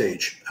up on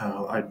stage.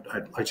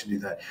 I'd like to do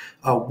that.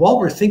 While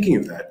we're thinking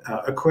of that,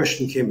 a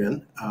question came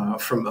in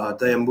from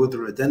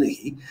Dayamudra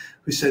Dennehy,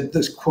 who said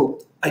this,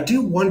 quote, I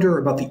do wonder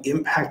about the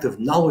impact of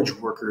knowledge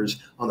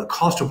workers on the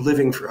cost of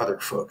living for other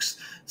folks.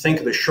 Think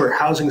of the short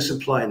housing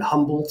supply in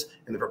Humboldt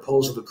and the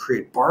proposal to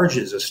create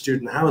barges as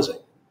student housing.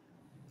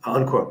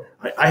 Unquote.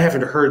 I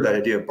haven't heard that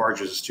idea of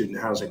barges as student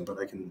housing, but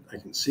I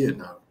can see it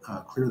now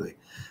clearly.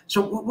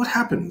 So what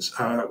happens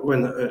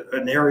when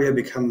an area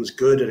becomes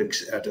good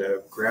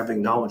at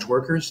grabbing knowledge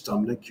workers?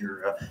 Dominic,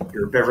 you're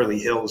Beverly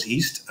Hills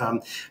East.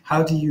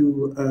 How do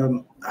you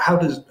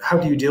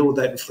deal with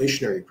that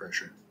inflationary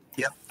pressure?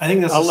 Yeah, I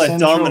think I'll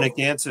let Dominic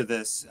answer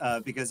this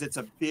because it's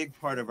a big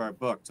part of our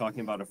book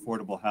talking about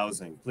affordable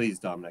housing. Please,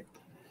 Dominic.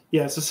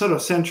 Yeah, it's a sort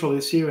of central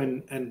issue,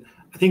 and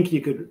I think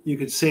you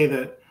could say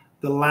that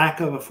the lack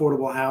of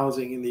affordable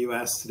housing in the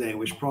U.S. today,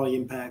 which probably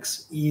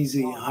impacts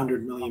easy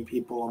 100 million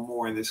people or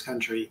more in this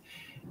country,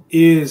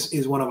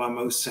 is one of our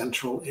most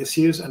central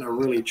issues and a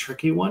really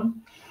tricky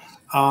one,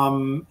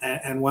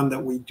 and one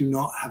that we do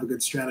not have a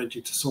good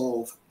strategy to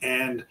solve.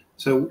 And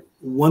so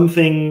one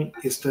thing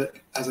is to,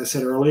 as I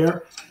said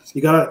earlier,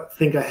 you got to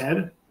think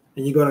ahead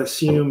and you got to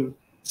assume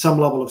some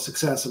level of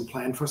success and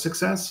plan for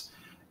success,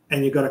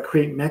 and you got to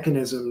create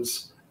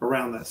mechanisms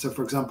around that. So,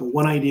 for example,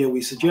 one idea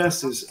we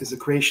suggest is the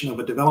creation of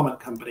a development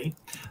company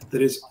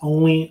that is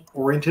only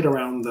oriented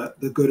around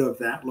the good of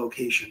that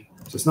location.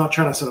 So it's not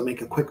trying to sort of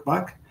make a quick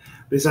buck,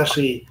 but it's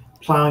actually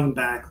plowing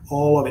back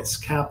all of its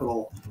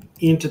capital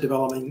into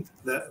developing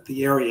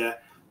the area,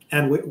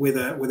 and with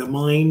a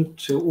mind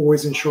to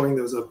always ensuring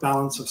there's a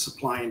balance of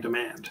supply and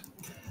demand.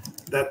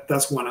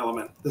 That's one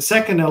element. The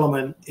second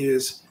element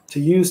is to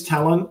use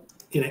talent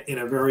in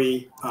a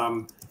very,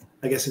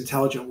 I guess,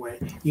 intelligent way.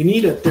 You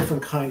need a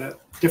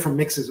different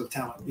mixes of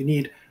talent. You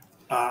need,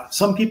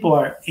 some people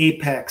are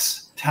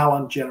apex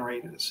talent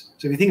generators.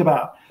 So if you think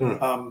about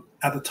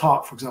at the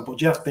top, for example,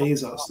 Jeff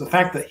Bezos, the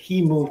fact that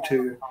he moved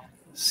to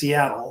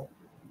Seattle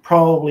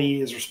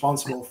probably is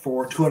responsible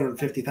for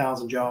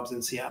 250,000 jobs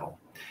in Seattle.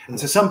 And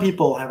so some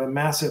people have a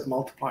massive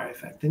multiplier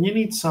effect, and you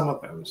need some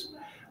of those.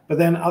 But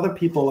then other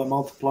people are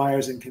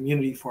multipliers in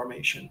community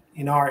formation,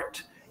 in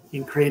art,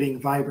 in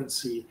creating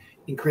vibrancy,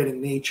 in creating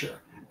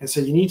nature. And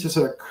so you need to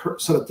sort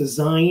of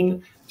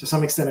design, to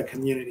some extent, a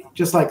community.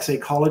 Just like, say,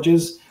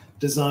 colleges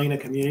design a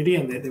community,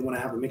 and they want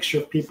to have a mixture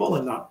of people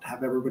and not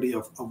have everybody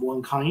of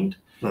one kind.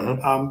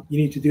 You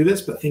need to do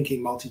this, but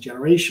thinking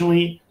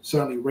multi-generationally,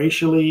 certainly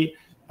racially.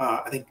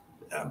 I think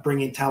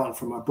bringing talent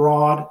from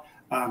abroad,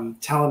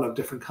 talent of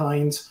different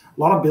kinds. A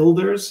lot of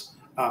builders,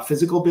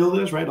 physical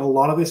builders, right? A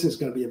lot of this is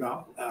going to be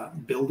about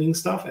building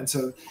stuff. And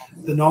so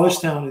the knowledge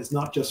town is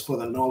not just for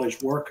the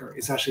knowledge worker,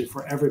 it's actually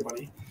for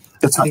everybody.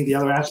 I think the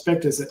other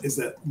aspect is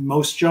that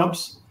most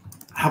jobs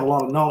have a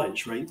lot of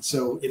knowledge, right?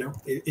 So, you know,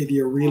 if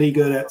you're really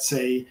good at,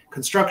 say,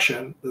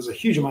 construction, there's a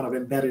huge amount of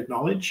embedded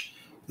knowledge.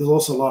 There's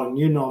also a lot of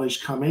new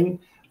knowledge coming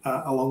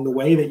along the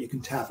way that you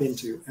can tap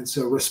into. And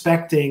so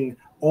respecting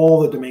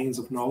all the domains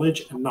of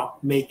knowledge and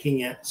not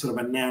making it sort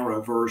of a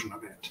narrow version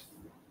of it.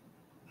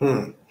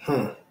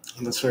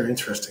 That's very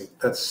interesting.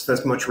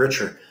 That's much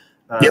richer.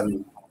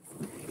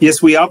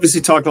 Yes, we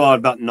obviously talk a lot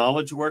about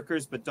knowledge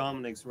workers, but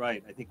Dominic's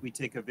right. I think we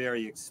take a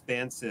very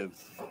expansive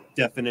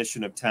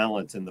definition of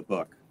talent in the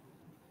book.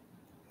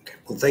 Okay,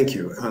 well, thank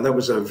you. That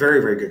was a very,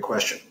 very good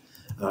question.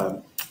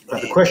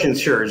 The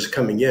questions here are just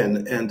coming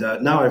in, and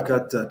now I've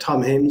got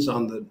Tom Hames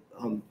on the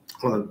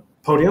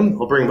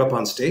podium. I'll bring him up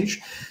on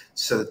stage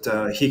so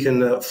that he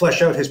can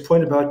flesh out his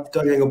point about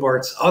Doug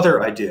Engelbart's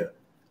other idea.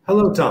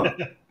 Hello, Tom.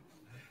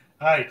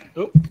 Hi.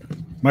 Oh,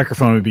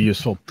 microphone would be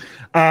useful.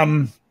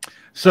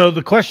 So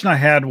the question I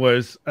had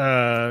was,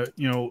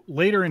 you know,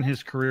 later in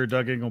his career,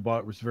 Doug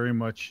Engelbart was very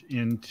much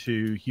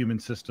into human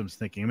systems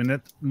thinking. I mean,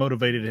 that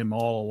motivated him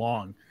all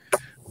along.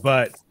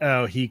 But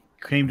he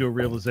came to a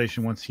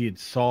realization once he had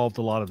solved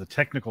a lot of the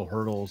technical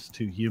hurdles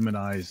to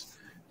humanize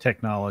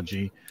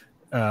technology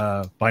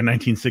by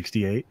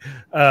 1968,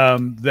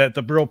 that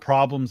the real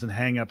problems and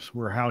hangups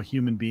were how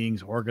human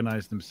beings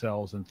organized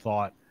themselves and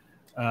thought.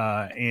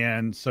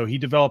 And so he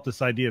developed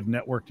this idea of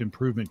networked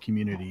improvement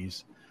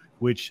communities,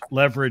 which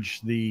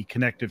leveraged the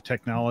connective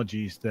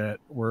technologies that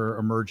were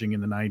emerging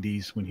in the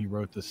 90s when he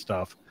wrote this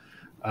stuff.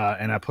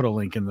 And I put a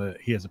link in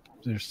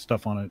there's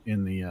stuff on it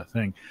in the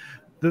thing.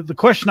 The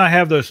question I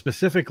have, though,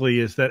 specifically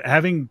is that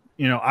having,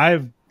 you know,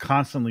 I've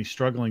constantly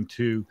struggling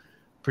to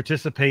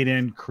participate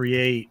in,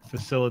 create,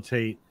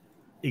 facilitate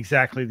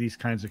exactly these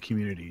kinds of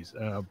communities.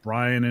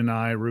 Bryan and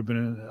I, Ruben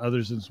and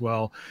others as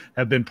well,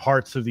 have been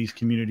parts of these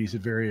communities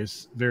at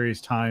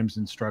various times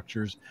and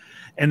structures.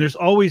 And there's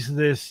always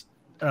this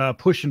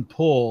push and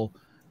pull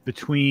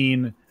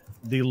between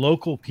the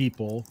local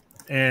people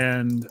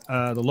and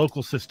the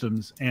local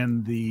systems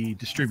and the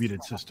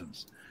distributed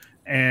systems.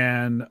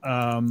 And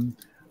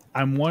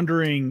I'm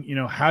wondering, you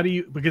know, how do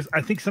you, because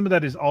I think some of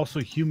that is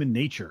also human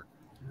nature.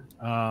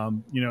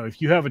 You know,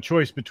 if you have a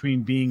choice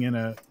between being in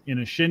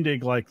a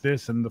shindig like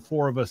this and the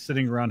four of us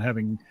sitting around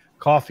having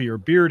coffee or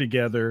beer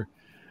together,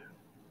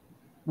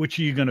 which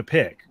are you going to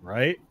pick,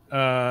 right?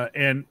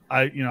 And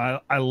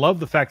I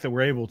love the fact that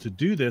we're able to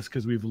do this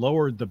because we've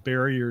lowered the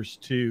barriers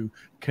to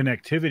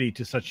connectivity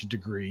to such a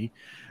degree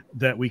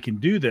that we can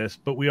do this,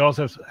 but we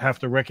also have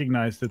to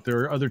recognize that there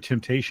are other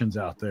temptations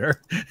out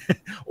there,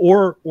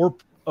 or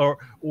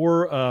I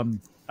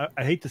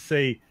hate to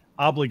say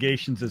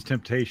obligations as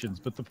temptations,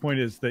 but the point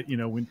is that, you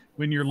know,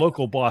 when your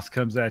local boss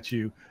comes at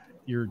you,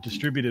 your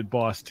distributed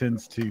boss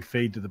tends to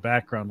fade to the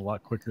background a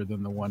lot quicker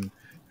than the one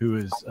who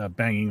is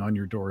banging on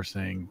your door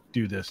saying,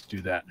 do this,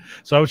 do that.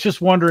 So I was just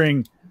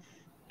wondering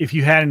if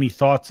you had any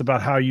thoughts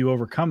about how you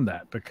overcome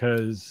that,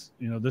 because,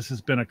 you know, this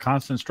has been a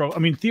constant struggle. I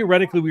mean,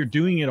 theoretically, we're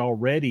doing it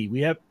already.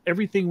 We have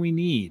everything we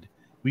need.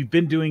 We've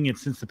been doing it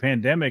since the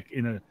pandemic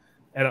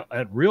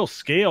at real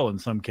scale in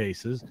some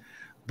cases,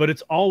 but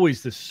it's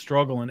always this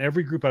struggle, and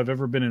every group I've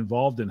ever been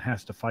involved in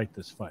has to fight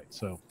this fight.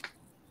 So,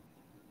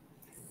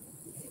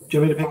 do you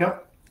want me to pick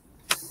up?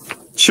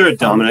 Sure,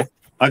 Dominic.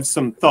 I have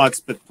some thoughts,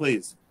 but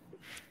please.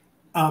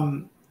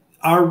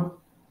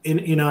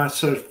 In our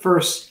sort of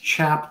first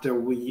chapter,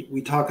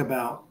 we talk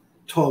about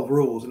 12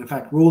 rules, and in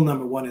fact, rule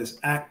number 1 is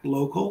act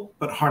local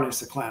but harness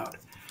the cloud,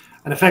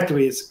 and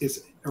effectively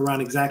is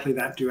around exactly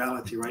that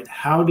duality, right?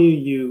 How do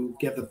you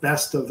get the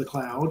best of the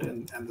cloud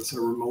and the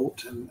sort of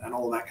remote and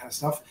all that kind of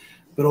stuff,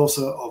 but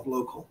also of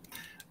local?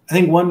 I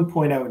think one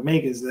point I would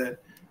make is that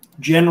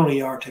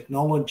generally our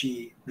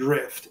technology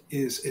drift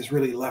is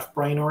really left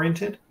brain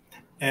oriented,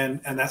 and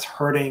that's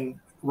hurting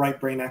right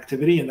brain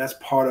activity, and that's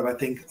part of, I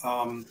think,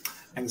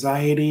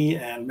 anxiety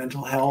and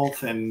mental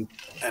health and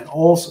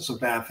all sorts of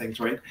bad things,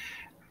 right?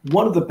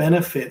 One of the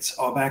benefits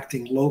of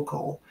acting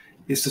local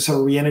is to sort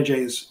of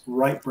re-energize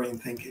right brain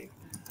thinking.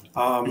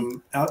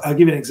 I'll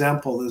give you an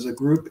example. There's a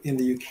group in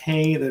the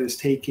UK that is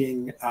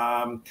taking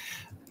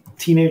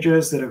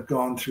teenagers that have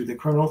gone through the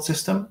criminal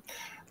system,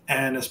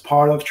 and as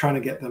part of trying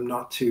to get them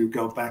not to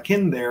go back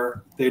in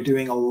there, they're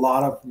doing a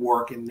lot of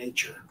work in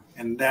nature,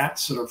 and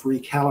that's sort of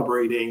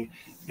recalibrating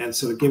and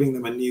sort of giving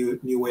them a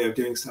new way of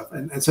doing stuff.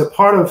 And so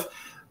part of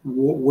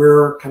what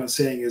we're kind of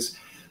saying is,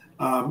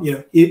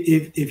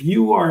 if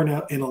you are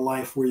in a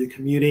life where you're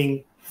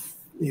commuting,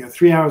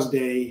 3 hours a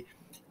day,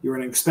 you're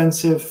in an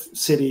expensive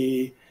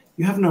city,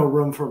 you have no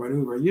room for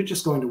maneuver, you're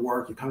just going to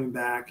work, you're coming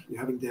back, you're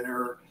having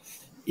dinner.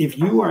 If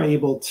you are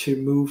able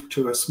to move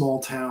to a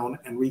small town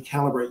and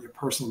recalibrate your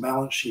personal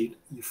balance sheet,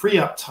 you free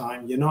up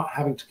time, you're not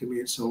having to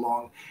commute so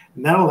long,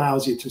 and that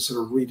allows you to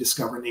sort of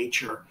rediscover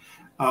nature.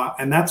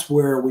 And that's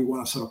where we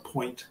want to sort of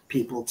point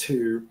people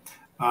to,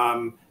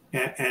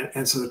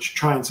 and sort of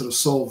try and sort of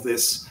solve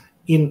this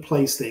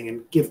in-place thing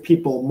and give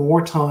people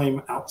more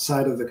time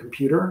outside of the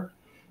computer,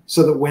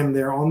 so that when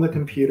they're on the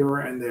computer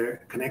and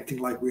they're connecting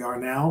like we are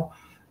now,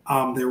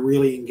 they're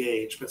really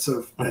engaged, but sort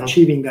of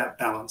achieving that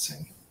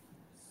balancing.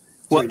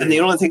 Well, and the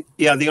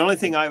only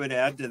thing I would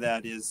add to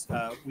that is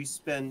we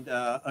spend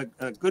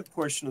a good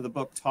portion of the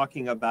book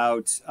talking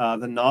about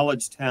the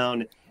knowledge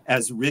town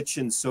as rich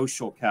in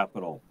social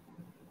capital,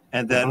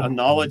 and that a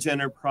knowledge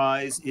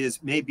enterprise is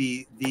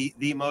maybe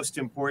the most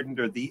important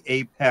or the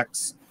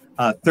apex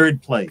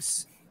third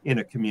place in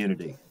a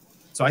community.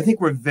 So I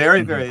think we're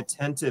very, very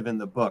attentive in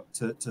the book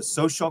to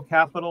social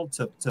capital,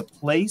 to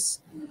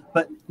place,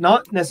 but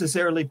not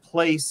necessarily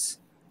place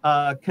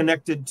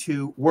connected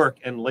to work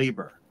and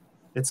labor.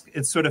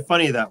 It's sort of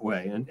funny that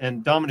way.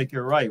 And Dominic,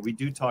 you're right. We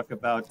do talk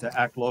about to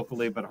act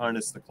locally, but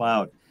harness the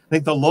cloud. I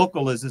think the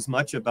local is as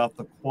much about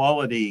the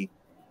quality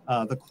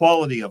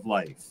of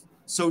life,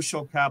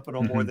 social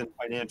capital more than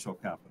financial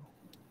capital.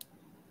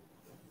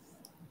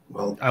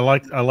 Well, I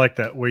like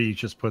that way you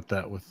just put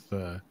that with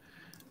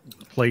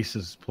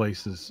places,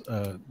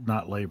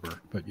 not labor.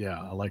 But yeah,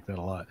 I like that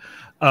a lot.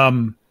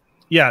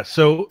 Yeah.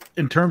 So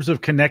in terms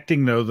of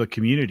connecting, though, the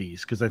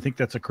communities, because I think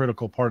that's a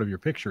critical part of your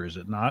picture, is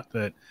it not?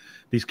 That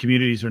these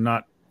communities are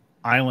not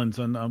islands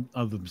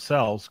of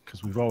themselves,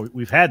 because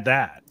we've had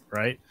that,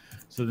 right?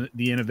 So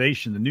the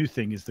innovation, the new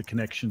thing, is the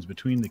connections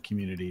between the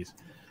communities.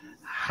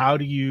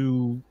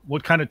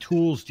 What kind of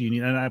tools do you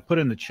need? And I put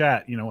in the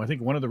chat, I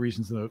think one of the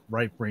reasons the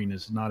right brain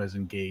is not as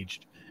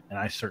engaged, and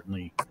I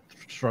certainly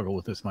struggle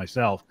with this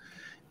myself,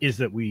 is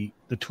that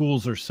the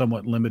tools are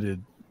somewhat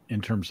limited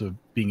in terms of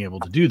being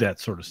able to do that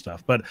sort of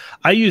stuff. But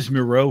I use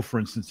Miro, for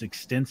instance,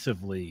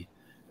 extensively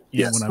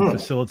when I'm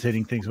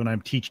facilitating things, when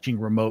I'm teaching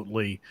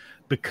remotely,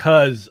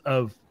 because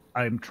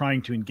I'm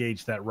trying to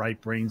engage that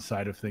right brain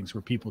side of things,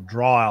 where people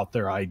draw out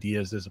their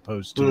ideas as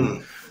opposed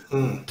to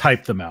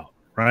type them out.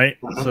 Right.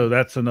 So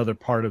that's another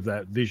part of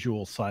that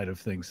visual side of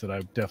things that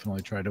I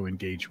definitely try to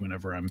engage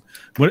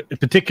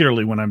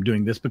particularly when I'm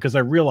doing this, because I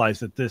realize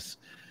that this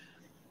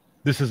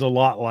is a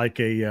lot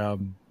like a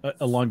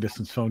long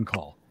distance phone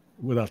call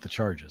without the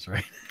charges.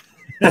 Right.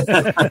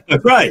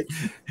 Right.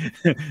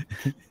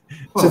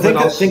 So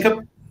think of.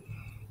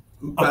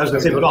 I was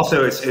going to say, but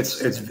also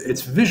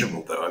it's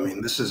visual, though. I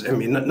mean,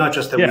 not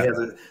just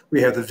that we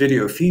have the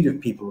video feed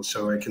of people,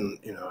 so I can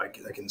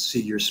I can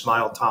see your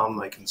smile, Tom.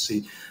 I can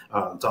see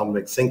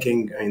Dominic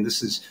thinking. I mean,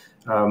 this is,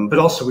 but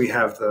also we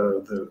have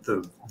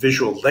the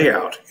visual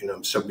layout,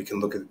 so we can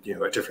look at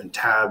at different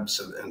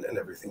tabs and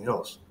everything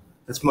else.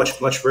 It's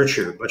much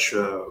richer, much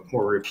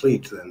more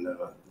replete than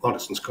long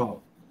distance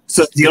call.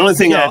 So the only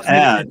thing I'll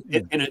add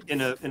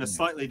in a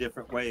slightly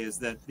different way is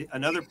that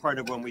another part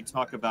of when we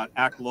talk about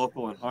act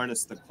local and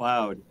harness the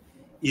cloud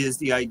is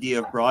the idea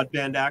of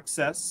broadband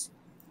access.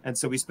 And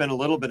so we spent a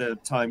little bit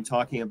of time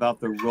talking about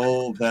the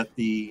role that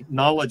the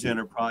knowledge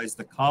enterprise,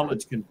 the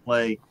college, can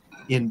play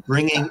in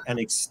bringing and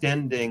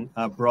extending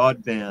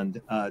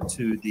broadband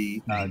to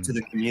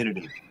the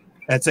community.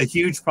 That's a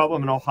huge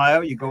problem in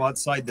Ohio. You go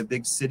outside the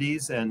big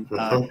cities and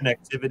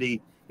connectivity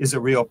is a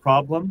real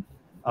problem.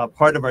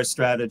 Part of our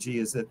strategy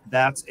is that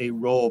that's a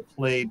role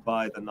played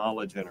by the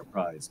knowledge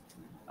enterprise.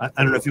 I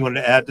don't know if you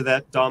wanted to add to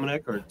that,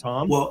 Dominic or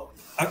Tom. Well,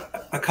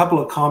 a couple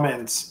of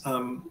comments.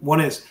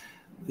 One is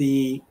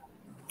the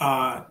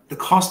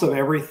cost of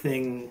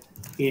everything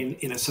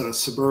in a sort of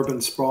suburban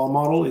sprawl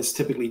model is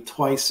typically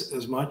twice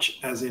as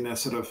much as in a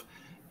sort of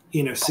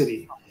inner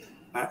city.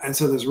 And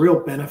so there's real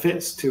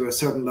benefits to a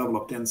certain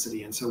level of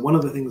density. And so one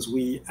of the things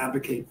we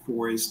advocate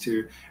for is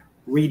to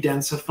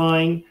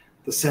re-densifying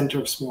the center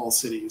of small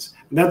cities.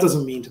 And that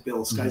doesn't mean to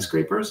build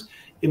skyscrapers.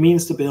 It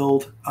means to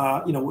build,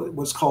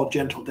 what's called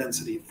gentle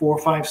density, 4 or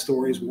 5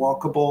 stories,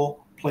 walkable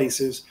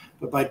places,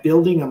 but by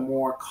building a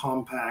more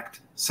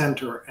compact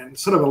center and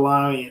sort of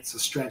allowing it to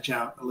stretch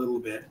out a little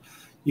bit,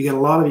 you get a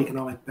lot of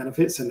economic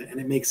benefits, and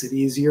it makes it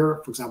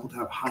easier, for example, to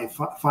have high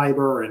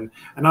fiber and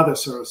other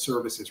sort of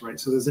services, right?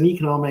 So there's an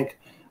economic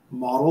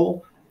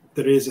model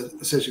that is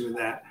associated with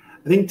that.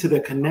 I think to the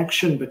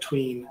connection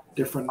between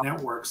different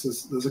networks,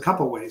 there's a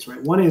couple of ways,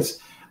 right? One is,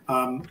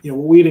 what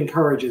we'd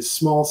encourage is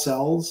small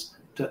cells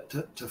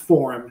to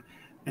form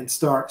and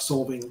start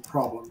solving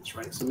problems,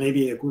 right? So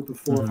maybe a group of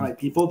 4 or 5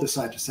 people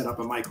decide to set up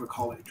a micro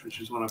college, which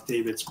is one of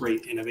David's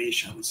great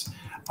innovations.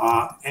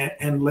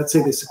 And let's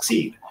say they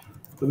succeed,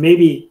 but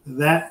maybe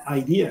that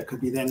idea could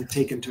be then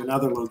taken to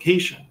another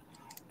location.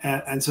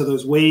 And so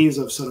there's ways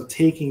of sort of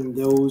taking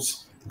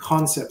those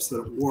concepts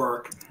that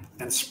work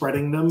and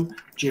spreading them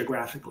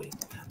geographically.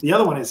 The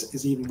other one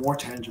is even more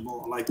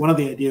tangible. Like one of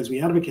the ideas we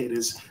advocate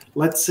is,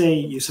 let's say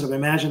you sort of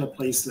imagine a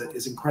place that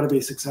is incredibly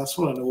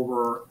successful, and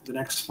over the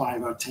next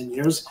 5 or 10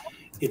 years,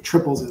 it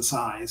triples in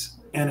size,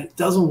 and it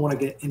doesn't want to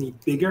get any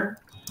bigger.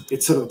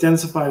 It's sort of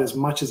densified as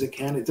much as it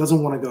can. It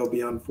doesn't want to go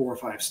beyond 4 or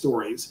 5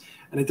 stories,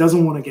 and it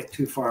doesn't want to get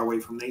too far away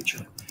from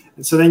nature.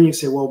 And so then you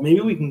say, well,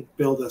 maybe we can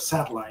build a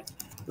satellite.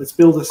 Let's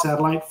build a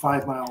satellite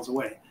 5 miles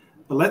away,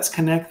 but let's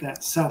connect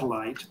that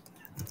satellite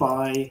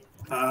by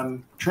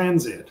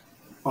transit,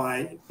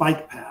 by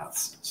bike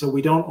paths, so we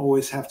don't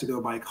always have to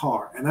go by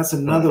car. And that's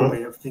another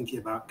way of thinking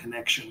about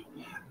connection,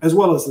 as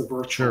well as the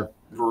virtual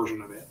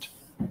version of it.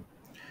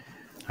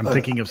 I'm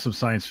thinking of some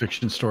science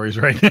fiction stories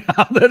right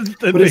now. But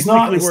it's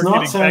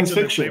not science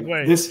fiction.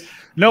 This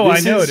I know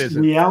it isn't.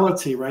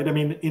 Reality, right? I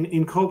mean,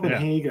 in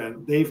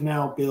Copenhagen, they've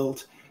now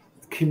built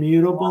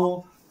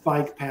commutable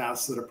bike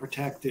paths that are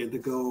protected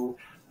that go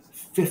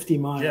 50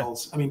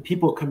 miles. I mean,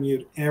 people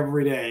commute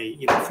every day,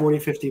 40,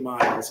 50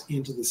 miles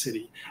into the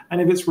city.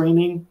 And if it's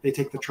raining, they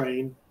take the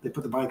train, they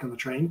put the bike on the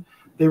train.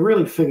 They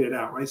really figured it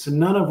out, right? So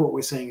none of what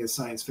we're saying is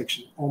science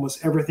fiction.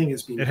 Almost everything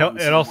is being done.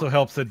 It also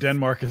helps that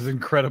Denmark is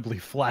incredibly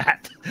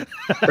flat.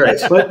 Right.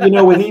 But,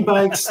 with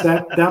e-bikes,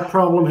 that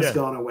problem has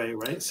gone away,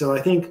 right? So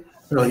I think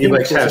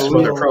e-bikes have some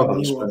other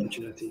problems.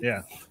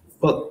 Yeah.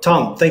 Well,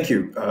 Tom, thank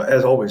you,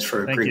 as always,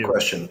 for a great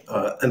question.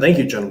 And thank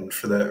you, gentlemen,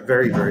 for the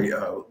very, very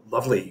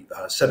lovely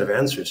set of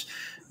answers.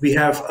 We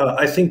have,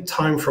 I think,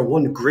 time for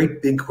one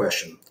great big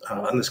question.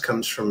 And this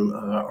comes from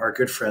our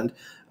good friend,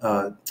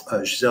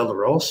 Giselle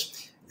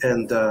LaRose.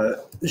 And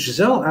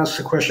Giselle asks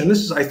a question.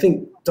 This is, I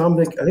think,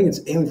 Dominic, I think it's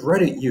aimed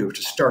right at you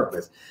to start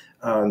with.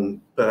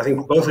 But I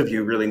think both of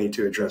you really need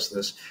to address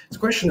this. It's a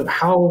question of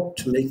how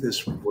to make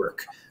this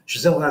work.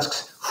 Giselle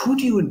asks, who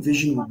do you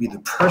envision would be the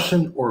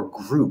person or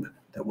group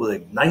that will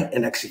ignite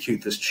and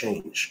execute this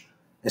change?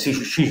 And she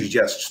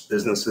suggests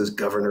businesses,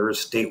 governors,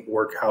 state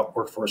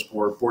workforce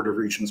board of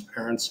regents,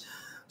 parents.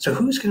 So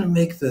who's going to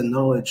make the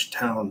knowledge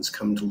towns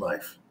come to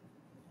life?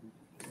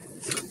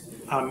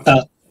 Do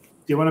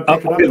you want to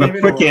pick it up? I'll give a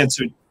quick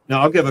answer. No,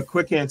 I'll give a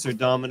quick answer,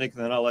 Dominic,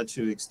 then I'll let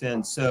you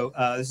extend. So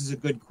this is a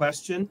good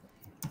question.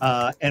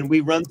 And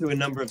we run through a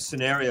number of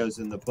scenarios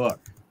in the book.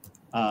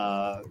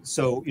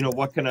 So,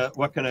 what can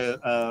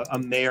a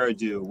mayor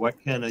do?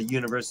 What can a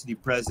university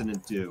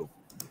president do?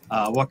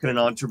 What can an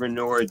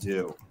entrepreneur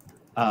do?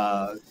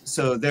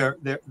 So there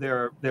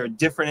are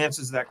different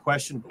answers to that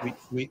question.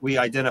 We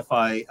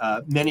identify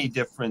many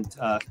different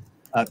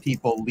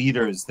people,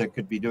 leaders that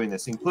could be doing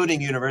this,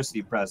 including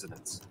university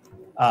presidents.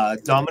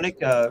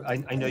 Dominic,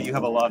 I know you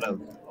have a lot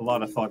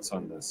of thoughts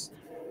on this.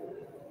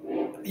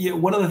 Yeah,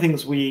 one of the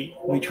things we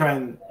try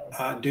and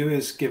do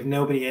is give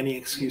nobody any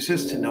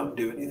excuses to not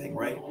do anything,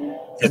 right?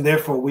 And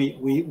therefore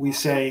we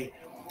say,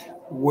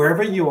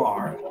 wherever you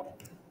are,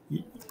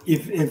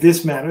 if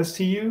this matters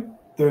to you,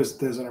 there's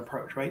an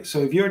approach, right? So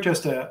if you're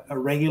just a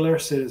regular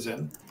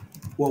citizen,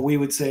 what we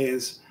would say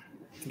is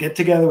get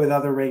together with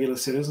other regular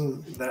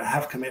citizens that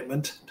have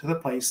commitment to the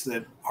place,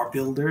 that are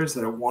builders,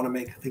 that want to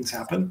make things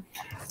happen,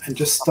 and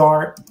just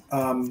start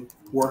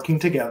working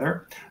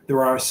together.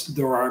 There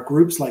are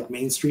groups like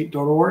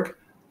mainstreet.org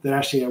that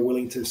actually are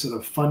willing to sort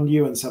of fund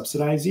you and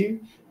subsidize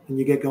you, and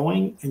you get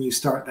going and you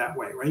start that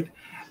way, right?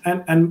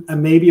 And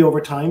maybe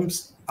over time,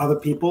 other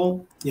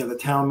people, the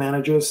town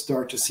managers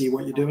start to see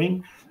what you're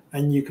doing,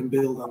 and you can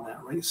build on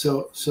that, right?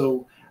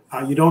 So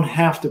you don't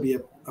have to be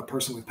a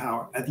person with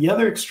power. At the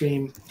other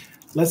extreme,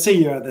 let's say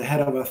you're the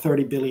head of a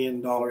 $30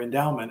 billion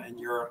endowment and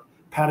you're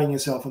patting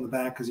yourself on the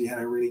back because you had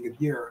a really good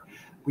year.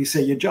 We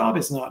say your job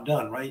is not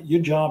done, right?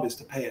 Your job is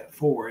to pay it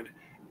forward.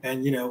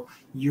 And,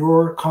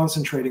 you're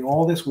concentrating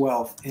all this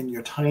wealth in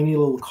your tiny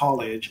little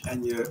college,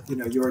 and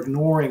you're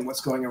ignoring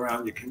what's going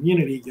around your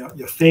community.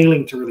 You're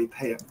failing to really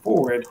pay it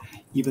forward,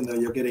 even though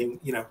you're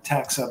getting,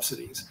 tax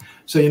subsidies.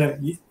 So,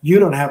 you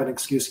don't have an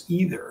excuse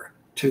either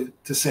to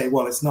say,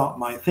 well, it's not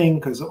my thing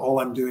because all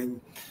I'm doing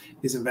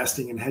is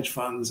investing in hedge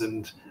funds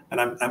and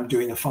I'm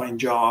doing a fine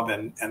job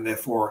and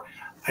therefore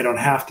I don't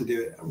have to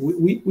do it.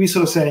 We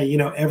sort of say,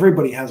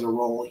 everybody has a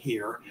role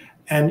here.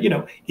 And,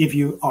 if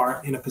you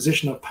are in a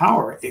position of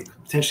power, it can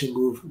potentially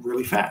move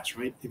really fast,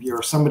 right? If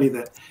you're somebody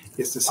that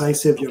is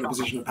decisive, you're in a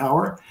position of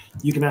power,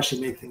 you can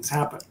actually make things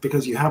happen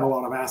because you have a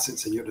lot of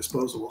assets at your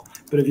disposal.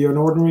 But if you're an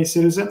ordinary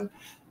citizen,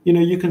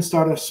 you can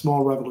start a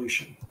small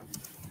revolution.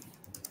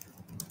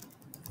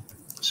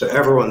 So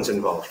everyone's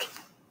involved.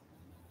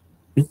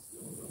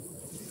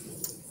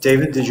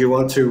 David, did you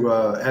want to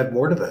add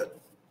more to that?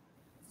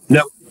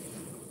 No.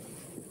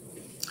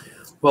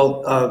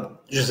 Well,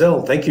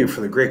 Giselle, thank you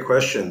for the great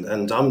question.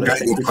 And Dominic,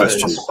 thank you for the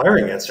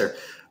inspiring answer.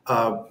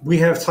 We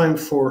have time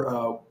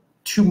for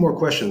 2 more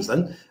questions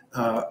then.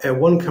 And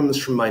one comes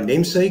from my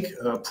namesake,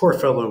 poor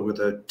fellow with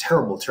a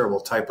terrible, terrible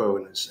typo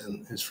in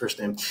his first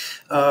name.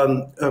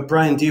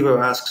 Brian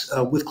Devo asks,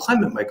 with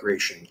climate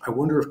migration, I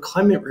wonder if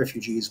climate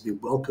refugees be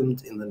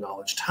welcomed in the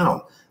knowledge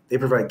town. They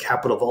provide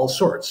capital of all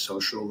sorts,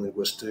 social,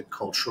 linguistic,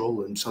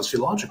 cultural, and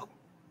sociological.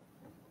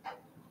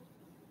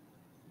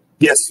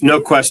 Yes,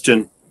 no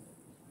question.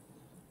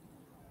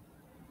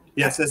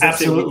 Yes, as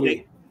absolutely. I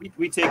say,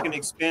 we take an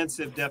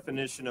expansive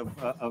definition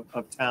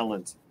of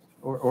talent,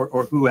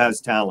 or who has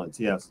talent.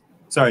 Yes.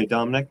 Sorry,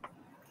 Dominic.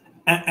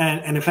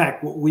 And in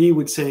fact, what we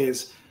would say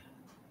is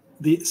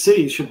the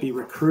cities should be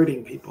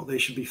recruiting people. They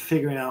should be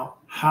figuring out,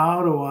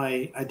 how do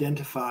I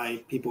identify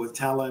people with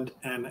talent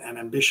and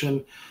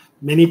ambition?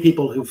 Many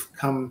people who've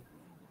come,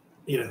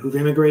 who've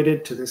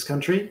immigrated to this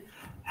country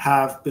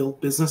have built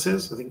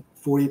businesses. I think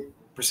 40%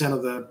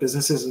 of the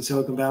businesses in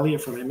Silicon Valley are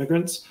from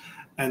immigrants.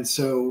 And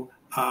so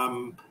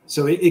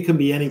it can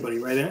be anybody,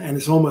 right? And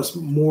it's almost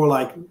more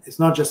like, it's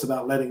not just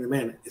about letting them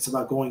in, it's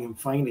about going and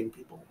finding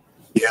people.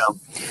 Yeah.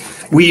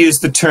 We use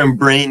the term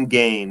brain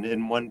gain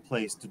in one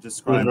place to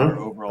describe our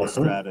overall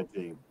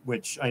strategy,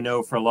 which I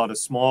know for a lot of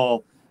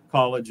small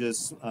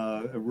colleges,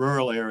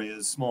 rural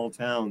areas, small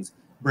towns,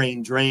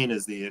 brain drain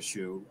is the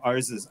issue.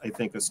 Ours is, I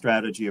think, a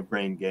strategy of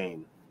brain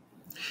gain.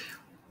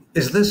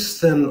 Is this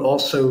then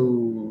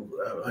also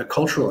a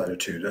cultural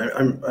attitude?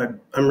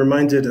 I'm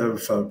reminded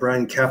of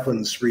Brian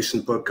Kaplan's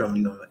recent book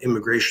on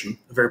immigration,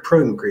 a very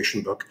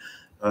pro-immigration book,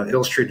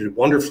 illustrated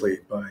wonderfully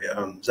by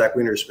Zach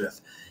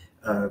Wienersmith.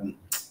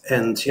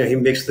 And he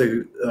makes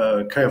the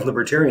kind of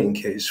libertarian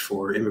case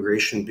for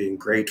immigration being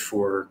great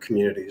for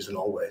communities in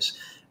all ways.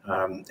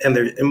 And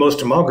most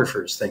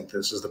demographers think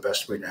this is the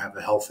best way to have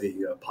a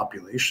healthy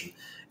population.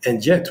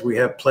 And yet we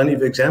have plenty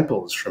of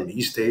examples from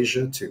East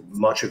Asia to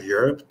much of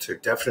Europe to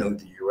definitely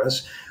the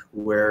US,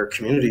 where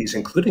communities,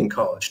 including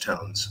college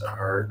towns,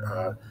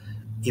 are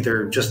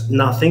either just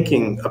not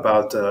thinking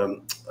about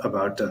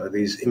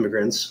these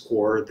immigrants,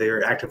 or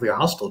they're actively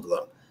hostile to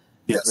them.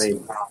 Yes. I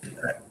mean,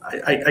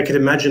 I could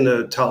imagine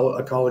a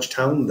college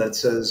town that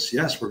says,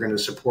 yes, we're going to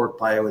support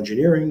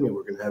bioengineering and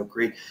we're going to have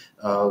great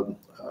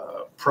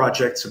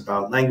projects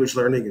about language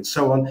learning and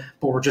so on,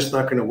 but we're just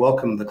not going to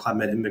welcome the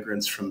climate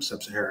immigrants from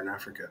sub-Saharan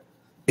Africa.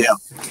 Yeah.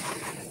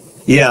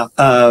 Yeah,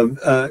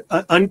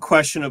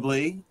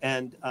 unquestionably.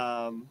 And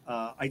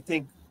I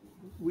think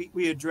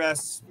we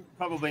address,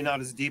 probably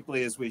not as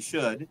deeply as we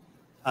should,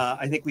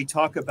 I think we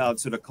talk about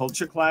sort of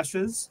culture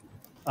clashes.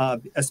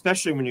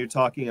 Especially when you're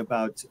talking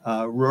about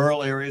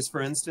rural areas,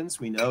 for instance,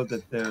 we know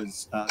that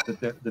there's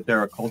that there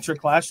are culture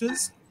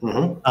clashes.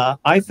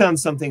 I found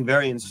something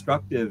very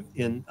instructive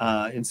in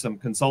some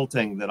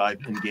consulting that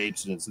I've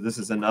engaged in. So this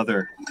is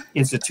another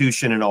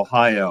institution in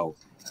Ohio,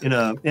 in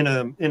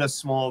a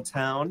small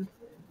town.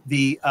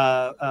 The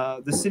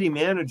city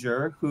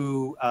manager,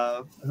 who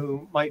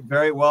might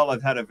very well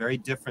have had a very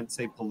different,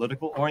 say,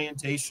 political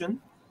orientation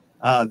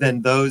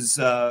than those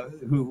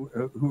who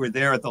were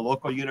there at the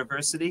local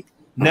university,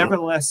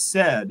 nevertheless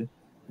said,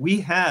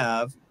 we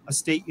have a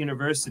state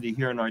university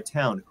here in our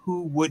town.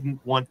 Who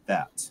wouldn't want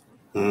that?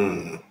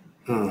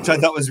 Which I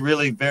thought was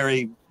really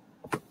very,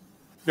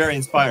 very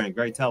inspiring,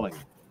 very telling.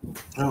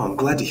 Oh, I'm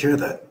glad to hear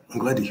that. I'm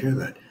glad to hear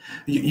that.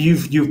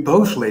 You've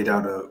both laid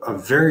out a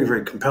very,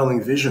 very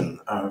compelling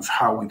vision of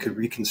how we could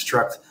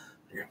reconstruct,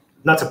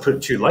 not to put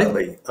it too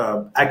lightly,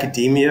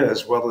 academia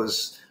as well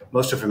as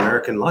most of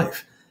American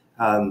life.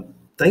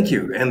 Thank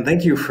you. And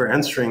thank you for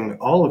answering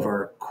all of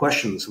our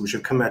questions, which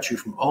have come at you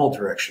from all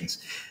directions.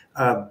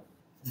 Of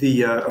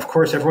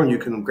course, everyone, you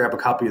can grab a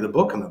copy of the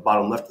book on the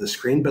bottom left of the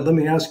screen, but let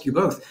me ask you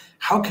both,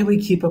 how can we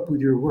keep up with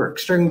your work?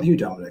 Starting with you,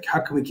 Dominic, how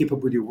can we keep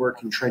up with your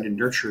work in trying to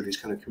nurture these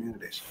kind of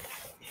communities?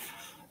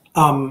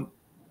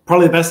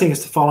 Probably the best thing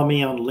is to follow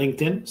me on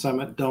LinkedIn. So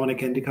I'm at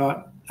Dominic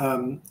Endicott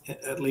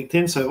at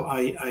LinkedIn. So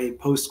I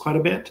post quite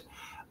a bit.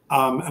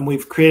 And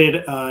we've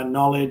created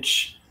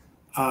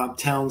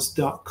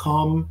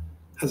knowledgetowns.com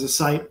as a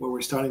site where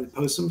we're starting to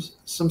post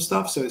some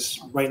stuff. So it's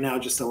right now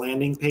just a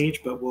landing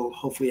page, but we'll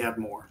hopefully add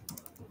more.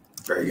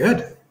 Very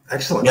good.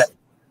 Excellent. Yeah.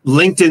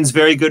 LinkedIn's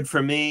very good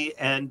for me.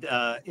 And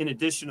in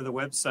addition to the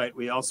website,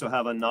 we also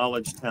have a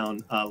Knowledge Town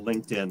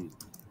LinkedIn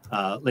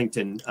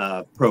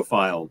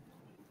profile.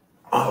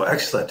 Oh,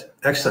 excellent.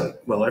 Excellent.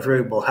 Well,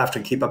 everybody will have to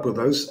keep up with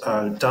those.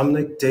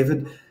 Dominic,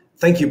 David,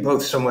 thank you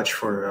both so much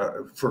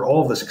for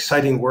all of this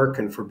exciting work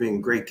and for being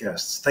great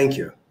guests. Thank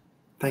you.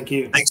 Thank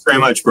you. Thanks very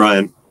much,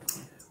 Brian.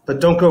 But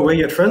don't go away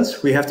yet,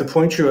 friends. We have to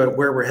point you at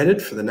where we're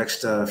headed for the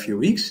next few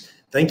weeks.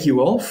 Thank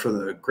you all for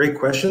the great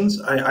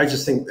questions. I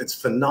just think it's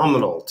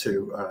phenomenal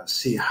to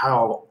see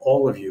how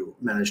all of you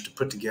managed to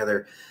put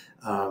together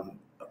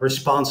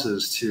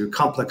responses to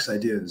complex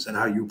ideas and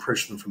how you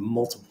approach them from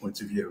multiple points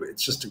of view.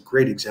 It's just a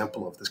great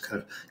example of this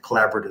kind of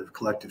collaborative,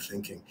 collective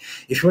thinking.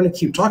 If you want to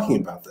keep talking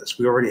about this,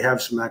 we already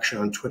have some action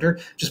on Twitter.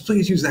 Just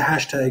please use the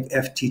hashtag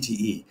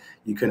FTTE.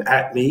 You can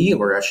 @ me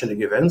or at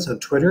Shindig Events on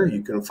Twitter.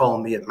 You can follow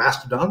me at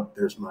Mastodon.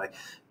 There's my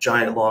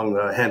giant long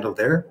handle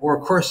there. Or,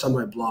 of course, on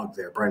my blog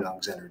there,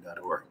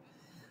 bryanalexander.org.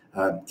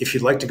 If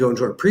you'd like to go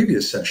into our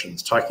previous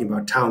sessions talking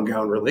about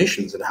town-gown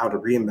relations and how to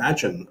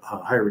reimagine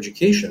higher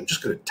education,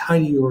 just go to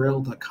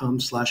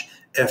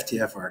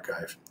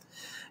tinyurl.com/FTF-archive.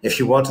 If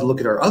you want to look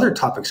at our other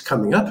topics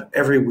coming up,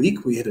 every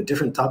week we hit a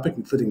different topic,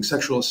 including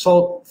sexual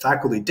assault,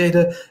 faculty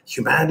data,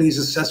 humanities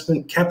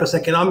assessment, campus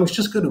economics.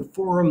 Just go to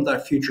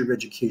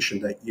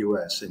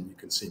forum.futureofeducation.us and you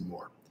can see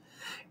more.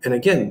 And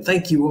again,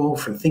 thank you all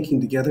for thinking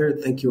together.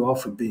 Thank you all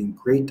for being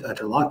great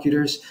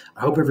interlocutors.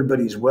 I hope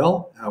everybody's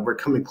well. We're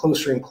coming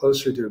closer and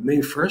closer to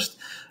May 1st,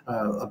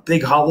 a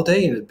big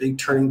holiday and a big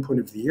turning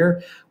point of the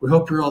year. We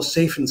hope you're all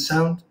safe and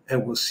sound,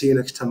 and we'll see you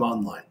next time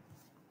online.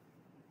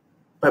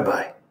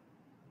 Bye-bye.